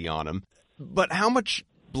it easy on him. But how much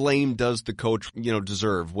blame does the coach,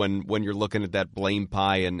 deserve when you're looking at that blame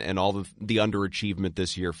pie and all the underachievement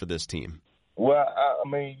this year for this team? Well,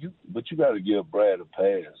 you got to give Brad a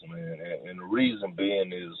pass, man, and the reason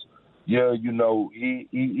being is, he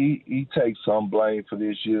takes some blame for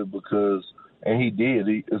this year because, and he did,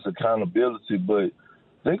 it's accountability, but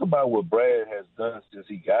think about what Brad has done since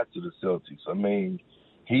he got to the Celtics.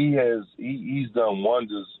 He's done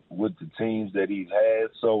wonders with the teams that he's had.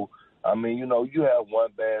 So, you have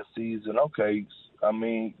one bad season. Okay,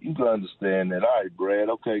 you can understand that. All right, Brad,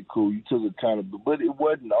 okay, cool. You took accountability. But it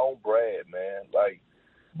wasn't on Brad, man. Like,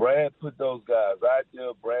 Brad put those guys out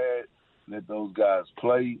there. Brad let those guys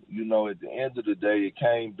play. At the end of the day, it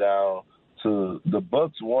came down to the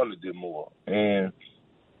Bucks wanted it more. And,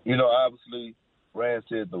 obviously, Brad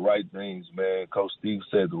said the right things, man. Coach Steve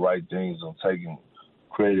said the right things on taking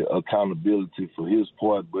credit, accountability for his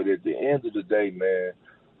part. But at the end of the day, man,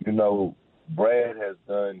 Brad has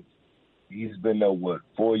done, he's been there,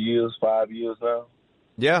 5 years now?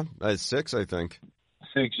 Yeah, 6, I think.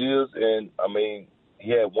 6 years, and, he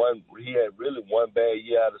had really one bad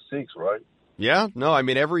year out of 6, right? Yeah, no,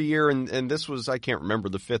 every year, and this was, I can't remember,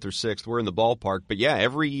 the 5th or 6th, we're in the ballpark, but yeah,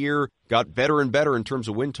 every year got better and better in terms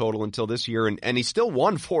of win total until this year, and he still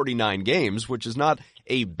won 49 games, which is not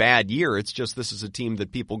a bad year. It's just this is a team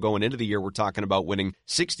that people going into the year were talking about winning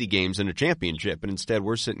 60 games in a championship, and instead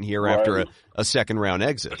we're sitting here after a second-round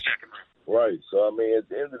exit. Right, so, at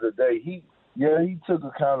the end of the day, he took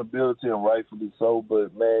accountability, and rightfully so,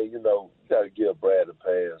 but, man, you got to give Brad a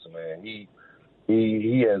pass, man. He's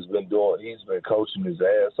been coaching his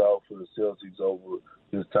ass off for the Celtics over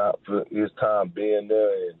his time being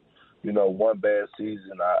there, and one bad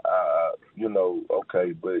season,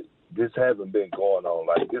 okay, but this hasn't been going on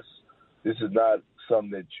like this. This is not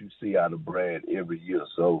something that you see out of Brad every year.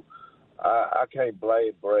 So I can't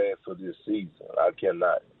blame Brad for this season. I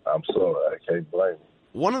cannot. I'm sorry, I can't blame him.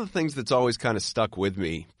 One of the things that's always kind of stuck with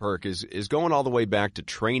me, Perk, is going all the way back to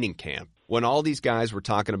training camp. When all these guys were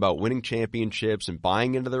talking about winning championships and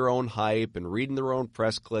buying into their own hype and reading their own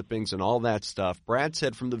press clippings and all that stuff, Brad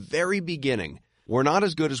said from the very beginning, we're not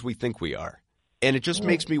as good as we think we are. And it just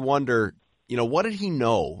makes me wonder, what did he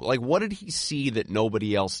know? Like, what did he see that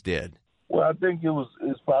nobody else did? Well, I think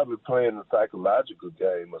it's probably playing a psychological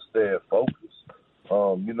game of staying focused.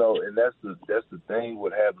 And that's the thing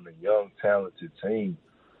with having a young, talented team.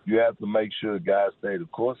 You have to make sure guys stay the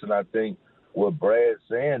course. And I think what Brad's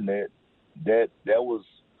saying that was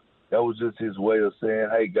just his way of saying,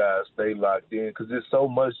 hey, guys, stay locked in, because there's so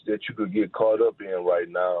much that you could get caught up in right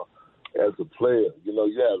now as a player. You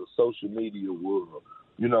have the social media world.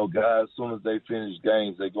 Guys, as soon as they finish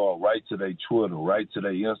games, they go right to their Twitter, right to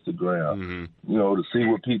their Instagram, to see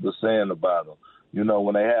what people are saying about them.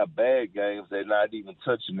 When they have bad games, they're not even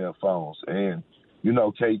touching their phones. And, you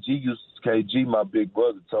know, KG, my big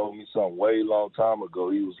brother, told me something way long time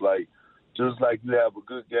ago. He was like, just like you have a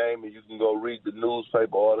good game and you can go read the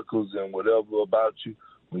newspaper articles and whatever about you,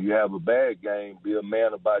 when you have a bad game, be a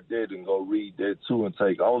man about that and go read that too and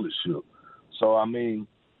take ownership. So, I mean,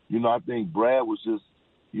 you know, I think Brad was just,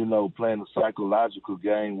 you know, playing a psychological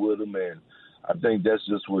game with him, and I think that's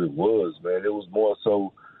just what it was, man. It was more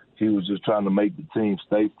so he was just trying to make the team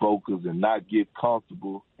stay focused and not get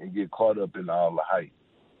comfortable and get caught up in all the hype.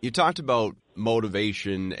 You talked about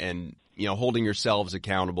motivation and, you know, holding yourselves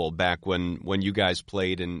accountable back when you guys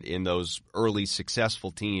played in those early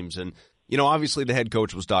successful teams. And, you know, obviously the head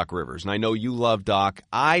coach was Doc Rivers, and I know you love Doc.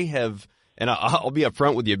 I have, and I'll be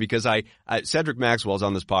upfront with you because Cedric Maxwell's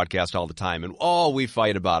on this podcast all the time, and we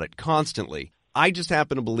fight about it constantly. I just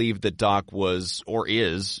happen to believe that Doc was or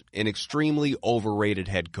is an extremely overrated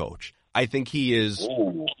head coach. I think he is.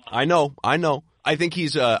 Ooh. I know. I think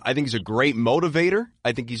he's a great motivator.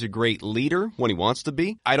 I think he's a great leader when he wants to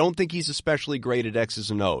be. I don't think he's especially great at X's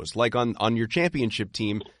and O's. Like on your championship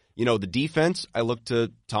team, you know, the defense, I look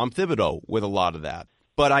to Tom Thibodeau with a lot of that.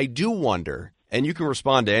 But I do wonder, and you can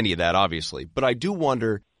respond to any of that, obviously, but I do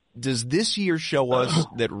wonder, does this year show us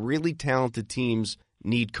that really talented teams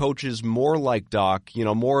need coaches more like Doc, you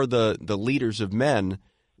know, more the leaders of men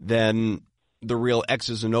than the real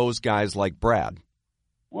X's and O's guys like Brad?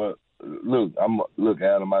 Well, look,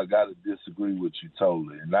 Adam, I got to disagree with you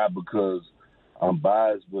totally. Not because I'm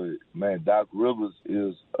biased, but, man, Doc Rivers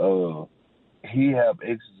is he have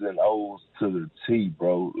X's and O's to the T,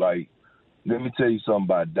 bro. Like, let me tell you something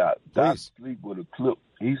about Doc. Doc sleep with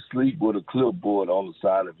a clipboard on the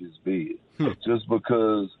side of his bed. Just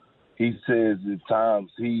because he says at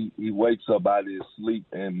times he wakes up out of his sleep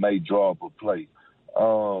and may draw up a play.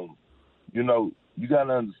 You know, you got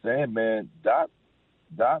to understand, man, Doc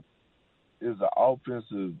is an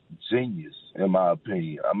offensive genius, in my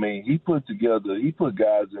opinion. I mean, he put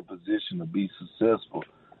guys in position to be successful.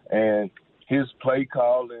 And his play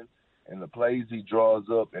calling and the plays he draws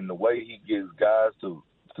up and the way he gets guys to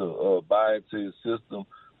buy into his system,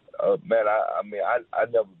 man, I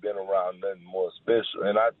never been around nothing more special.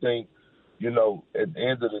 And I think, you know, at the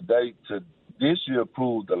end of the day, this year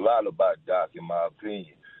proved a lot about Doc, in my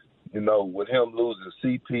opinion. You know, with him losing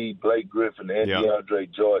CP, Blake Griffin, and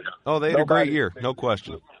DeAndre Jordan. Oh, they had a great year, no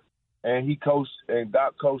question. And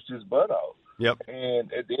Doc coached his butt off. Yep.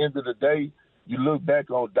 And at the end of the day, you look back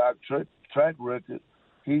on Doc's track record,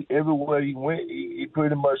 everywhere he went, he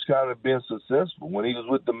pretty much kind of been successful. When he was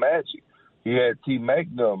with the Magic, he had T.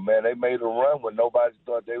 Magnum, man. They made a run when nobody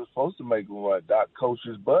thought they were supposed to make a run. Doc coached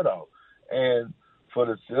his butt off. And for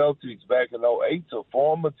the Celtics back in 2008 to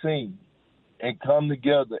form a team and come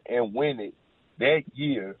together and win it that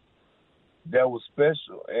year, that was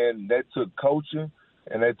special. And that took coaching,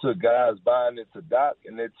 and that took guys buying into Doc,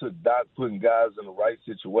 and that took Doc putting guys in the right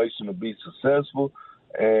situation to be successful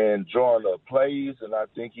and drawing up plays, and I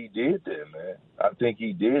think he did that, man. I think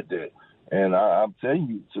he did that. And I'm telling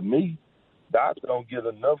you, to me, Doc don't get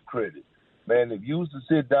enough credit. Man, if you was to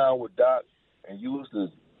sit down with Doc and you was to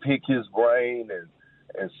pick his brain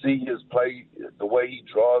and see his play, the way he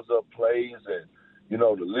draws up plays and, you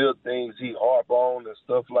know, the little things he harp on and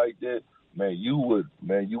stuff like that, man, you would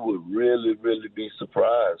really, really be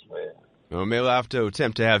surprised, man. Well, maybe we'll have to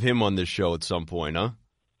attempt to have him on this show at some point, huh?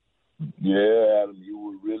 Yeah, Adam, you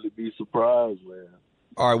would really be surprised, man.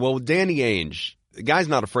 All right, well, Danny Ainge, the guy's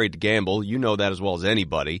not afraid to gamble. You know that as well as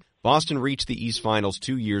anybody. Boston reached the East Finals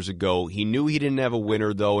 2 years ago. He knew he didn't have a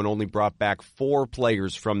winner, though, and only brought back 4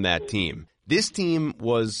 players from that team. This team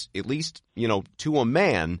was, at least, you know, to a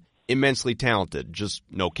man, immensely talented. Just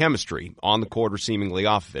no chemistry on the court or seemingly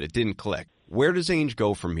off of it. It didn't click. Where does Ainge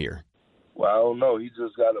go from here? Well, I don't know. He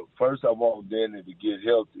just got to – first I want Danny to get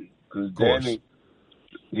healthy because Danny,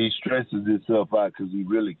 he stresses himself out because he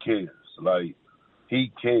really cares. Like,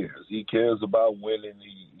 he cares. He cares about winning.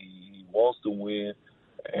 He wants to win,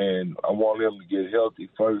 and I want him to get healthy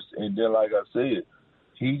first. And then, like I said,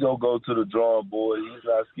 he going to go to the drawing board. He's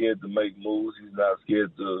not scared to make moves. He's not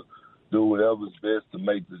scared to do whatever's best to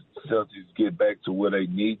make the Celtics get back to where they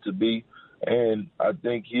need to be. And I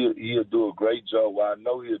think he'll do a great job. Well, I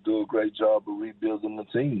know he'll do a great job of rebuilding the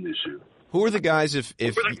team this year. Who are the guys, if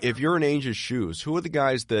you're in Ainge's shoes, who are the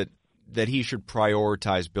guys that he should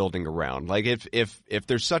prioritize building around? Like, if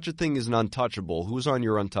there's such a thing as an untouchable, who's on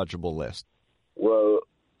your untouchable list? Well,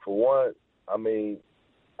 for one, I mean,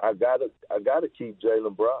 I gotta keep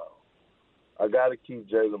Jaylen Brown. I gotta keep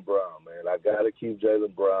Jaylen Brown, man. I gotta keep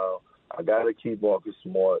Jaylen Brown. I gotta keep Marcus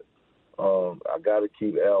Smart. I gotta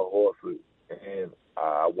keep Al Horford, and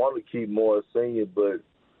I want to keep Morris Senior, but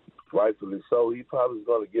rightfully so. He probably is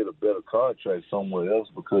going to get a better contract somewhere else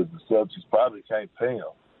because the Celtics probably can't pay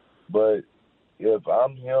him. But if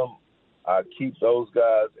I'm him, I keep those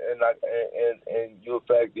guys, and you'll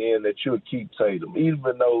factor in that you'll keep Tatum,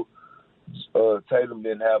 even though Tatum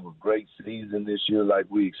didn't have a great season this year like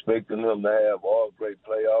we expected him to have, all great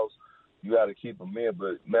playoffs. You got to keep him in.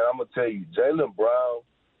 But, man, I'm going to tell you, Jaylen Brown,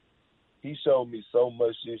 he showed me so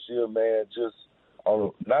much this year, man, just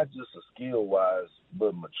on not just a skill-wise,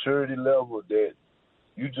 but maturity level that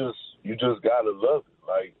you just got to love it.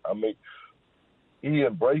 Like, I mean, he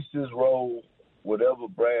embraced his role, whatever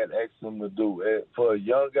Brad asked him to do. And for a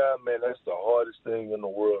young guy, man, that's the hardest thing in the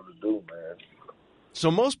world to do, man.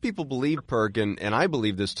 So most people believe, Perk, and I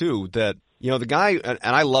believe this too, that, the guy, and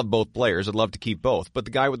I love both players, I'd love to keep both, but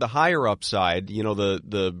the guy with the higher upside,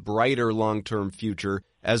 the brighter long-term future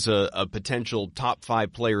as a potential top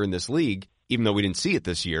 5 player in this league, even though we didn't see it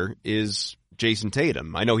this year, is Jason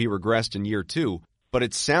Tatum. I know he regressed in year 2, but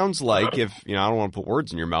it sounds like I don't want to put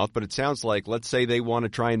words in your mouth, but it sounds like, let's say they want to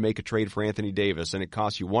try and make a trade for Anthony Davis, and it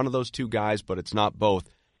costs you one of those two guys, but it's not both.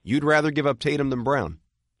 You'd rather give up Tatum than Brown.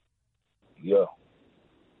 Yeah.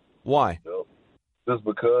 Why? Just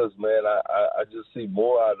because, man, I just see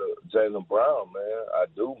more out of Jaylen Brown, man. I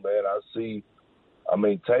do, man.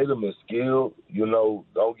 Tatum is skilled.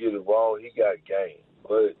 Don't get it wrong. He got game.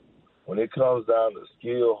 But when it comes down to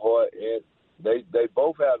skill, heart, and they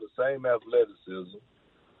both have the same athleticism.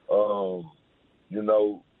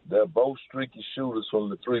 They're both streaky shooters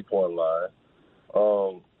from the three-point line.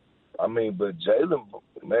 But Jaylen,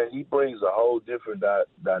 man, he brings a whole different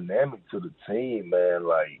dynamic to the team, man.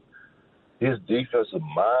 Like, his defensive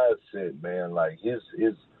mindset, man, like he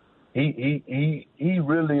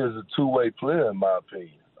really is a two-way player in my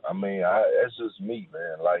opinion. That's just me,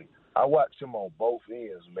 man. Like, I watch him on both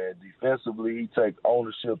ends, man. Defensively, he takes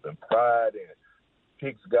ownership and pride and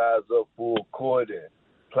picks guys up full court and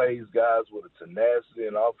plays guys with a tenacity.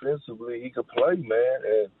 And offensively, he could play, man.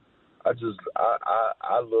 And I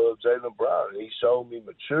love Jaylen Brown. He showed me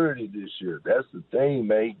maturity this year. That's the thing,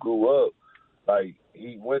 man. He grew up. Like,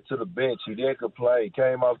 he went to the bench. He didn't complain. He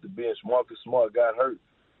came off the bench. Marcus Smart got hurt.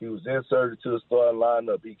 He was inserted to the starting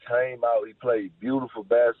lineup. He came out. He played beautiful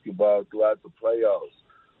basketball throughout the playoffs.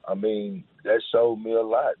 That showed me a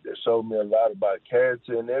lot. That showed me a lot about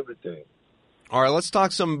character and everything. All right, let's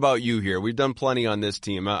talk some about you here. We've done plenty on this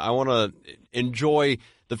team. I want to enjoy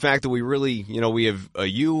the fact that we really, we have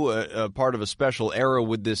a part of a special era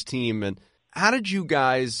with this team. And how did you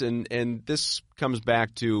guys, and this comes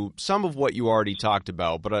back to some of what you already talked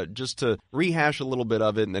about, but just to rehash a little bit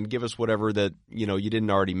of it and then give us whatever that, you didn't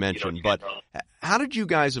already mention. But how did you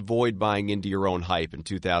guys avoid buying into your own hype in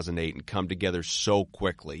 2008 and come together so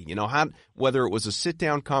quickly? Whether it was a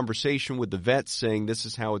sit-down conversation with the vets saying this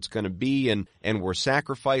is how it's going to be and we're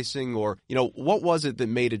sacrificing, or, what was it that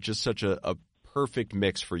made it just such a perfect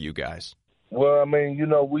mix for you guys? Well,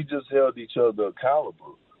 we just held each other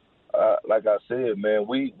accountable. Like I said, man,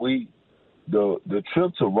 the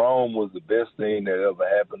trip to Rome was the best thing that ever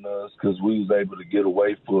happened to us because we was able to get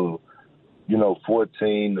away for,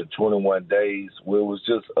 14 to 21 days where it was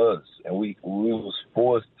just us. And we was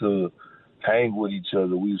forced to hang with each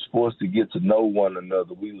other. We was forced to get to know one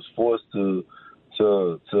another. We was forced to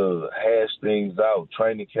hash things out.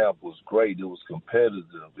 Training camp was great. It was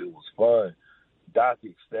competitive. It was fun. Doc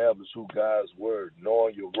established who guys were,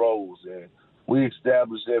 knowing your roles, and we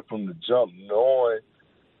established that from the jump, knowing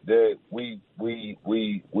that we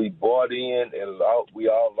bought in and we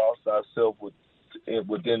all lost ourselves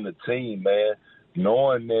within the team, man,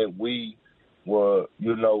 knowing that we were,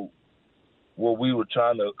 what we were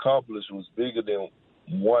trying to accomplish was bigger than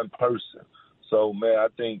one person. So, man, I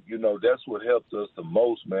think, that's what helped us the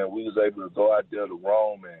most, man. We was able to go out there to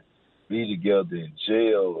Rome and be together in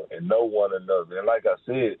jail and know one another. And like I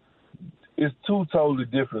said, it's two totally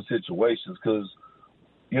different situations because,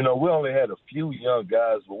 we only had a few young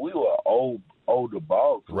guys, but we were older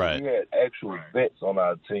ball. Right. We had actual vets on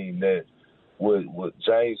our team that with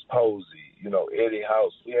James Posey, Eddie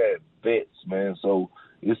House. We had vets, man. So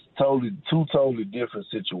it's two totally different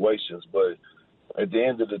situations. But at the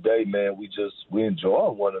end of the day, man, we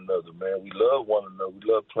enjoy one another, man. We love one another. We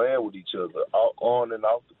love playing with each other, on and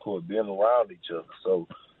off the court, being around each other. So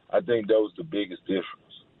I think that was the biggest difference.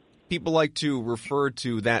 People like to refer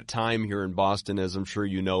to that time here in Boston, as I'm sure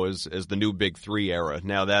you know, as the new Big Three era.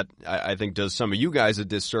 Now that, I think, does some of you guys a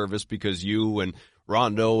disservice because you and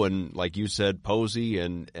Rondo and, like you said, Posey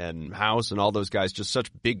and House and all those guys, just such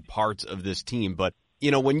big parts of this team. But,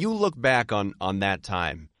 when you look back on that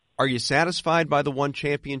time, are you satisfied by the one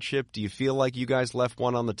championship? Do you feel like you guys left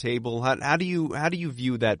one on the table? How do you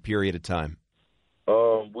view that period of time?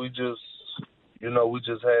 we just, we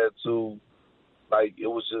just had to, like, it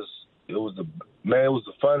was the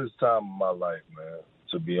funnest time of my life, man,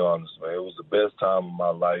 to be honest, man. It was the best time of my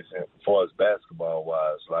life as far as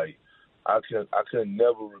basketball-wise. Like, I could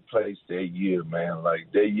never replace that year, man.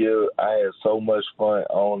 Like, that year, I had so much fun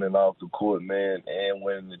on and off the court, man, and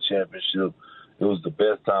winning the championship. It was the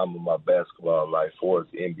best time of my basketball life as far as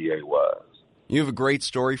NBA-wise. You have a great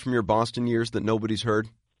story from your Boston years that nobody's heard?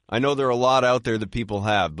 I know there are a lot out there that people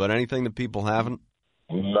have, but anything that people haven't?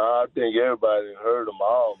 No, I think everybody heard them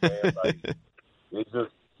all, man. Like, it's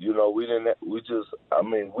just,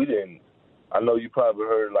 I know you probably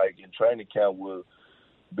heard, like, in training camp with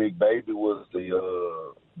Big Baby was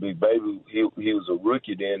Big Baby, he was a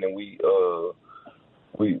rookie then, and we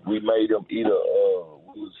made him eat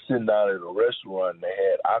we was sitting down at a restaurant and they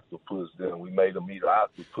had octopus there, and we made him eat an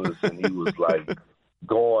octopus, and he was like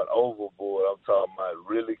going overboard. I'm talking about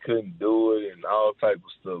really couldn't do it and all type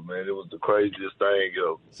of stuff, man. It was the craziest thing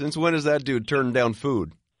ever. Since when is that dude turning down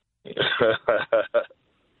food?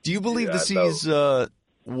 Do you believe the C's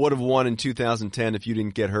would have won in 2010 if you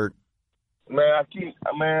didn't get hurt? Man,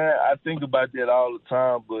 I think about that all the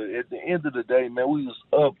time, but at the end of the day, man, we was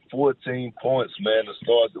up 14 points, man, to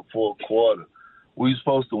start the fourth quarter. We were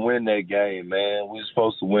supposed to win that game, man. We were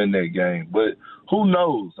supposed to win that game. But who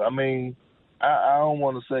knows? I mean, I don't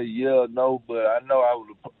want to say yeah or no, but I know I would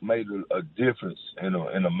have made a difference in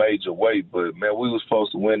a major way. But, man, we were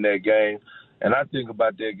supposed to win that game. And I think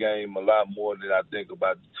about that game a lot more than I think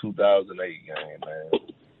about the 2008 game, man.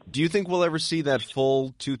 Do you think we'll ever see that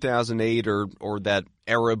full 2008 or that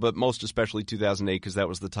era, but most especially 2008 because that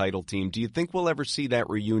was the title team? Do you think we'll ever see that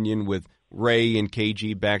reunion with Ray and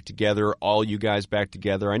KG back together, all you guys back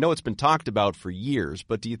together? I know it's been talked about for years,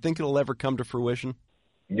 but do you think it'll ever come to fruition?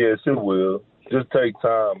 Yes, it will. Just take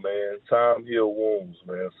time, man. Time heals wounds,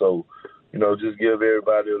 man. So, just give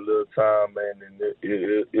everybody a little time, man, and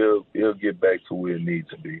it'll get back to where it needs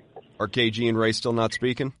to be. Are KG and Ray still not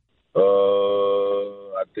speaking?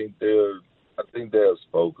 I think they'll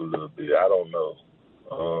spoke a little bit. I don't know.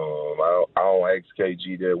 I don't ask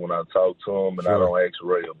KG that when I talk to him, and sure. I don't ask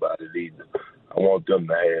Ray about it either. I want them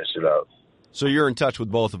to hash it out. So you're in touch with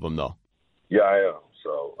both of them, though? Yeah, I am.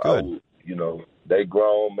 So, good. They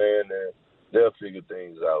grown, man, and they'll figure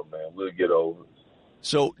things out, man. We'll get over it.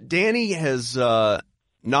 So Danny has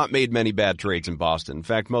not made many bad trades in Boston. In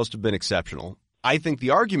fact, most have been exceptional. I think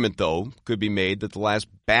the argument, though, could be made that the last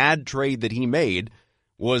bad trade that he made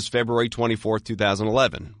was February 24th,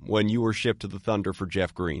 2011, when you were shipped to the Thunder for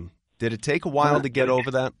Jeff Green. Did it take a while to get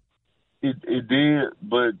over that? It did,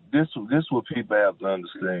 but this what people have to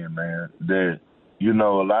understand, man, that, a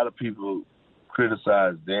lot of people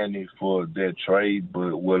criticize Danny for that trade,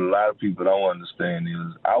 but what a lot of people don't understand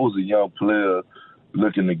is I was a young player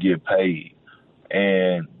looking to get paid,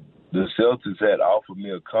 and the Celtics had offered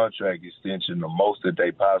me a contract extension the most that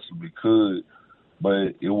they possibly could,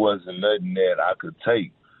 but it wasn't nothing that I could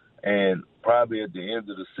take. And probably at the end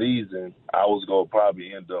of the season, I was going to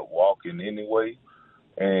probably end up walking anyway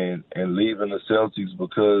and leaving the Celtics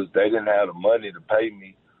because they didn't have the money to pay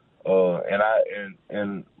me.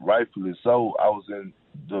 And rightfully so, I was in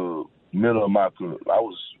the middle of my career. I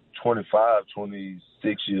was 25,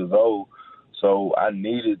 26 years old, so I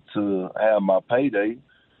needed to have my payday,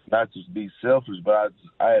 not just be selfish, but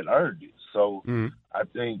I had earned it. So I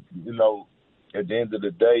think, at the end of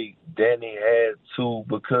the day, Danny had to,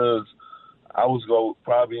 because I was going to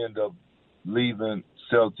probably end up leaving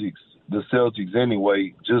the Celtics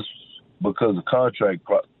anyway, just because of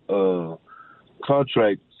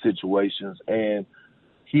contract situations. And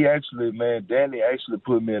Danny actually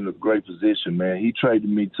put me in a great position, man. He traded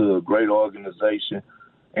me to a great organization,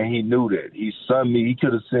 and he knew that. He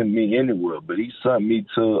could have sent me anywhere, but he sent me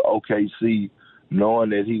to OKC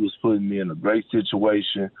knowing that he was putting me in a great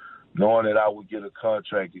situation, knowing that I would get a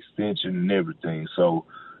contract extension and everything. So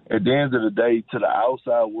at the end of the day, to the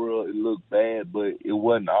outside world, it looked bad, but it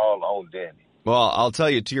wasn't all on Danny. Well, I'll tell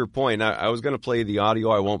you, to your point, I was going to play the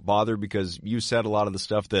audio. I won't bother because you said a lot of the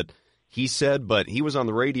stuff that he said, but he was on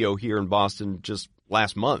the radio here in Boston just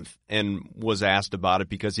last month and was asked about it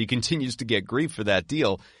because he continues to get grief for that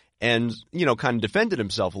deal and, kind of defended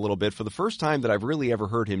himself a little bit for the first time that I've really ever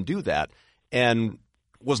heard him do that, and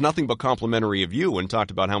was nothing but complimentary of you and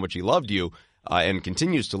talked about how much he loved you and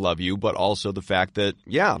continues to love you, but also the fact that,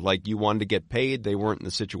 you wanted to get paid, they weren't in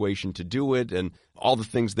the situation to do it, and all the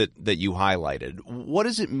things that you highlighted. What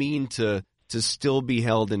does it mean to still be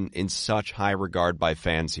held in such high regard by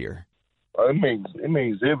fans here? It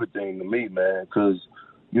means everything to me, man, because,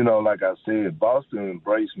 like I said, Boston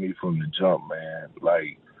embraced me from the jump, man.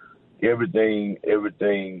 Like,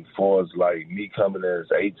 everything for us, like me coming as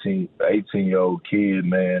 18-year-old kid,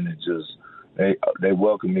 man, and just they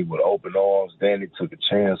welcomed me with open arms. Danny took a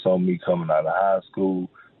chance on me coming out of high school.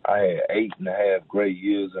 I had 8.5 great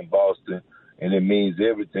years in Boston, and it means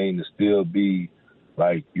everything to still be,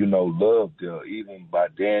 like, you know, loved there, even by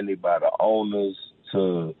Danny, by the owners,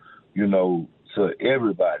 to, you know, to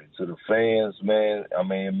everybody, to the fans, man. I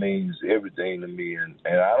mean, it means everything to me, and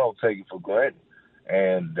I don't take it for granted.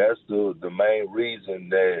 And that's the main reason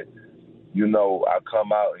that, you know, I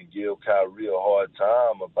come out and give Kyrie a hard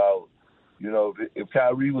time about, you know, if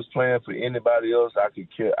Kyrie was playing for anybody else, I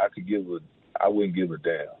wouldn't give a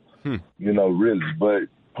damn, you know, really. But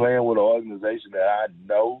playing with an organization that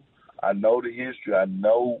I know the history, I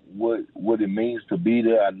know what it means to be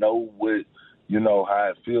there, I know what, you know,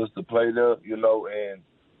 how it feels to play there, you know, and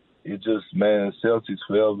it just, man, Celtics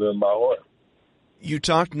forever in my heart. You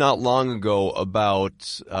talked not long ago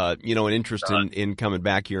about, you know, an interest in coming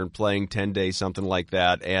back here and playing 10 days, something like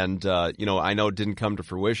that. And, you know, I know it didn't come to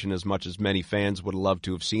fruition as much as many fans would have loved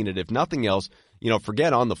to have seen it. If nothing else, you know,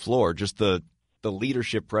 forget on the floor, just the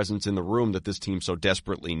leadership presence in the room that this team so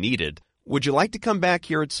desperately needed. Would you like to come back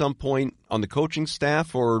here at some point on the coaching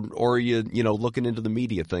staff, or are you know, looking into the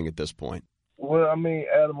media thing at this point? Well, I mean,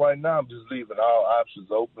 Adam, right now I'm just leaving all options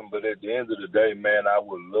open. But at the end of the day, man, I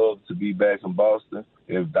would love to be back in Boston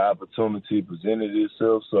if the opportunity presented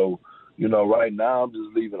itself. So, you know, right now I'm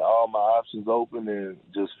just leaving all my options open and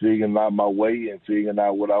just figuring out my way and figuring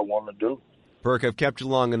out what I want to do. Perk, I've kept you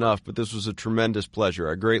long enough, but this was a tremendous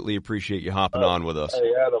pleasure. I greatly appreciate you hopping on with us.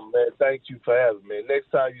 Hey, Adam, man, thank you for having me.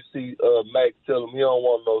 Next time you see Mac, tell him he don't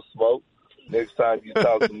want no smoke. Next time you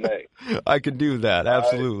talk to Mac. I can do that,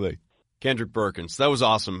 absolutely. Right. Kendrick Perkins, that was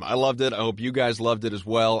awesome. I loved it. I hope you guys loved it as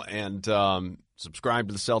well. And subscribe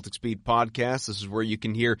to the Celtics Beat podcast. This is where you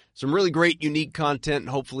can hear some really great, unique content, and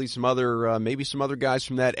hopefully some other, maybe some other guys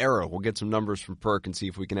from that era. We'll get some numbers from Perk and see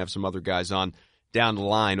if we can have some other guys on down the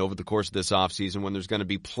line over the course of this offseason when there's going to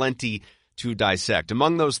be plenty to dissect.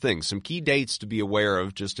 Among those things, some key dates to be aware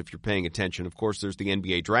of, just if you're paying attention. Of course, there's the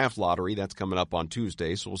NBA draft lottery. That's coming up on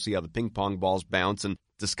Tuesday, so we'll see how the ping pong balls bounce and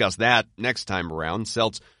discuss that next time around.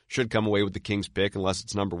 Celts should come away with the Kings pick unless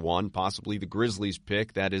it's number 1, possibly the Grizzlies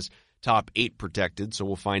pick. That is top 8 protected, so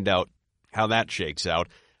we'll find out how that shakes out.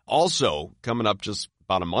 Also, coming up just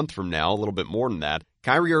about a month from now, a little bit more than that,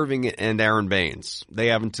 Kyrie Irving and Aaron Baines. They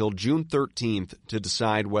have until June 13th to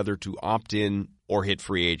decide whether to opt in or hit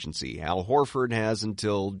free agency. Al Horford has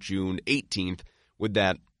until June 18th with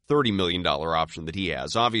that $30 million option that he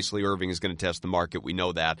has. Obviously, Irving is going to test the market. We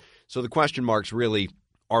know that. So the question marks really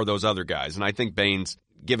are those other guys. And I think Baines,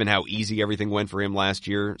 given how easy everything went for him last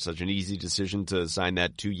year, such an easy decision to sign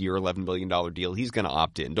that 2-year, $11 million deal, he's going to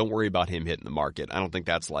opt in. Don't worry about him hitting the market. I don't think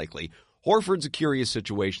that's likely. Horford's a curious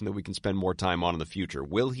situation that we can spend more time on in the future.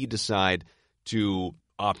 Will he decide to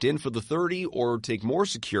opt in for the 30 or take more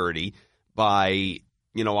security by,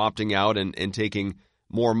 you know, opting out and taking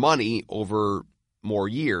more money over more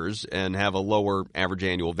years and have a lower average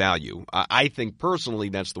annual value? I think personally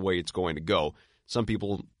that's the way it's going to go. Some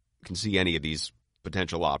people can see any of these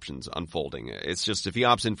potential options unfolding. It's just if he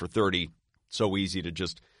opts in for 30, so easy to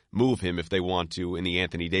just move him if they want to in the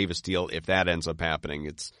Anthony Davis deal. If that ends up happening,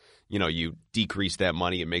 it's, you know, you decrease that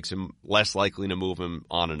money. It makes him less likely to move him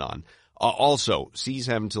on and on. Also, C's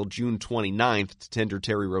have until June 29th to tender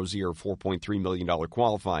Terry Rozier a $4.3 million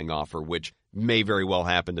qualifying offer, which may very well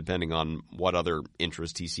happen depending on what other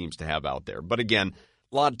interest he seems to have out there. But again,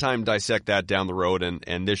 a lot of time to dissect that down the road,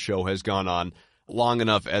 and this show has gone on long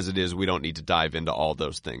enough as it is. We don't need to dive into all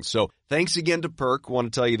those things. So thanks again to Perk. I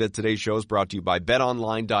want to tell you that today's show is brought to you by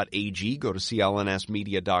betonline.ag. Go to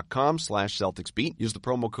clnsmedia.com/CelticsBeat. Use the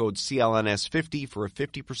promo code CLNS50 for a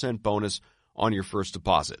 50% bonus on your first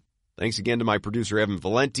deposit. Thanks again to my producer, Evan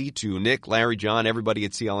Valenti, to Nick, Larry, John, everybody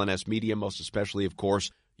at CLNS Media, most especially, of course,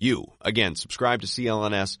 you. Again, subscribe to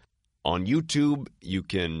CLNS on YouTube. You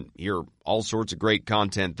can hear all sorts of great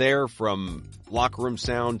content there, from locker room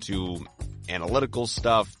sound to analytical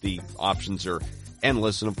stuff. The options are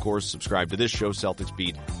endless. And, of course, subscribe to this show, Celtics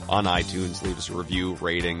Beat, on iTunes. Leave us a review,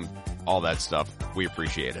 rating, all that stuff. We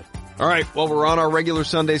appreciate it. All right, well, we're on our regular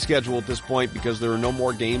Sunday schedule at this point because there are no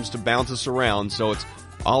more games to bounce us around, so it's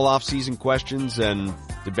all off-season questions and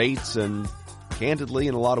debates and, candidly,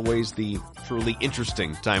 in a lot of ways, the truly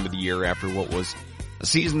interesting time of the year after what was a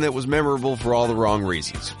season that was memorable for all the wrong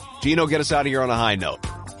reasons. Gino, get us out of here on a high note.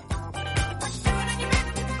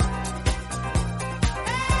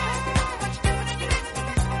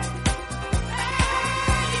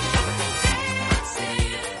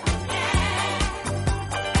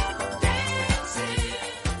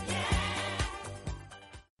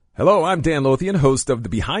 Hello, I'm Dan Lothian, host of the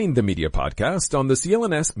Behind the Media podcast on the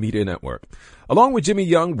CLNS Media Network. Along with Jimmy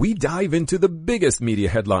Young, we dive into the biggest media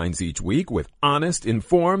headlines each week with honest,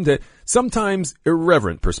 informed, and sometimes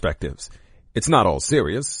irreverent perspectives. It's not all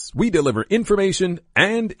serious. We deliver information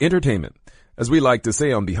and entertainment. As we like to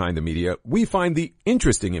say on Behind the Media, we find the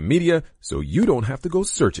interesting in media so you don't have to go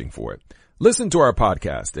searching for it. Listen to our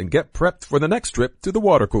podcast and get prepped for the next trip to the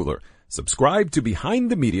water cooler. Subscribe to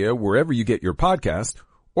Behind the Media wherever you get your podcast,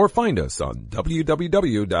 or find us on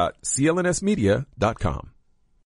www.clnsmedia.com.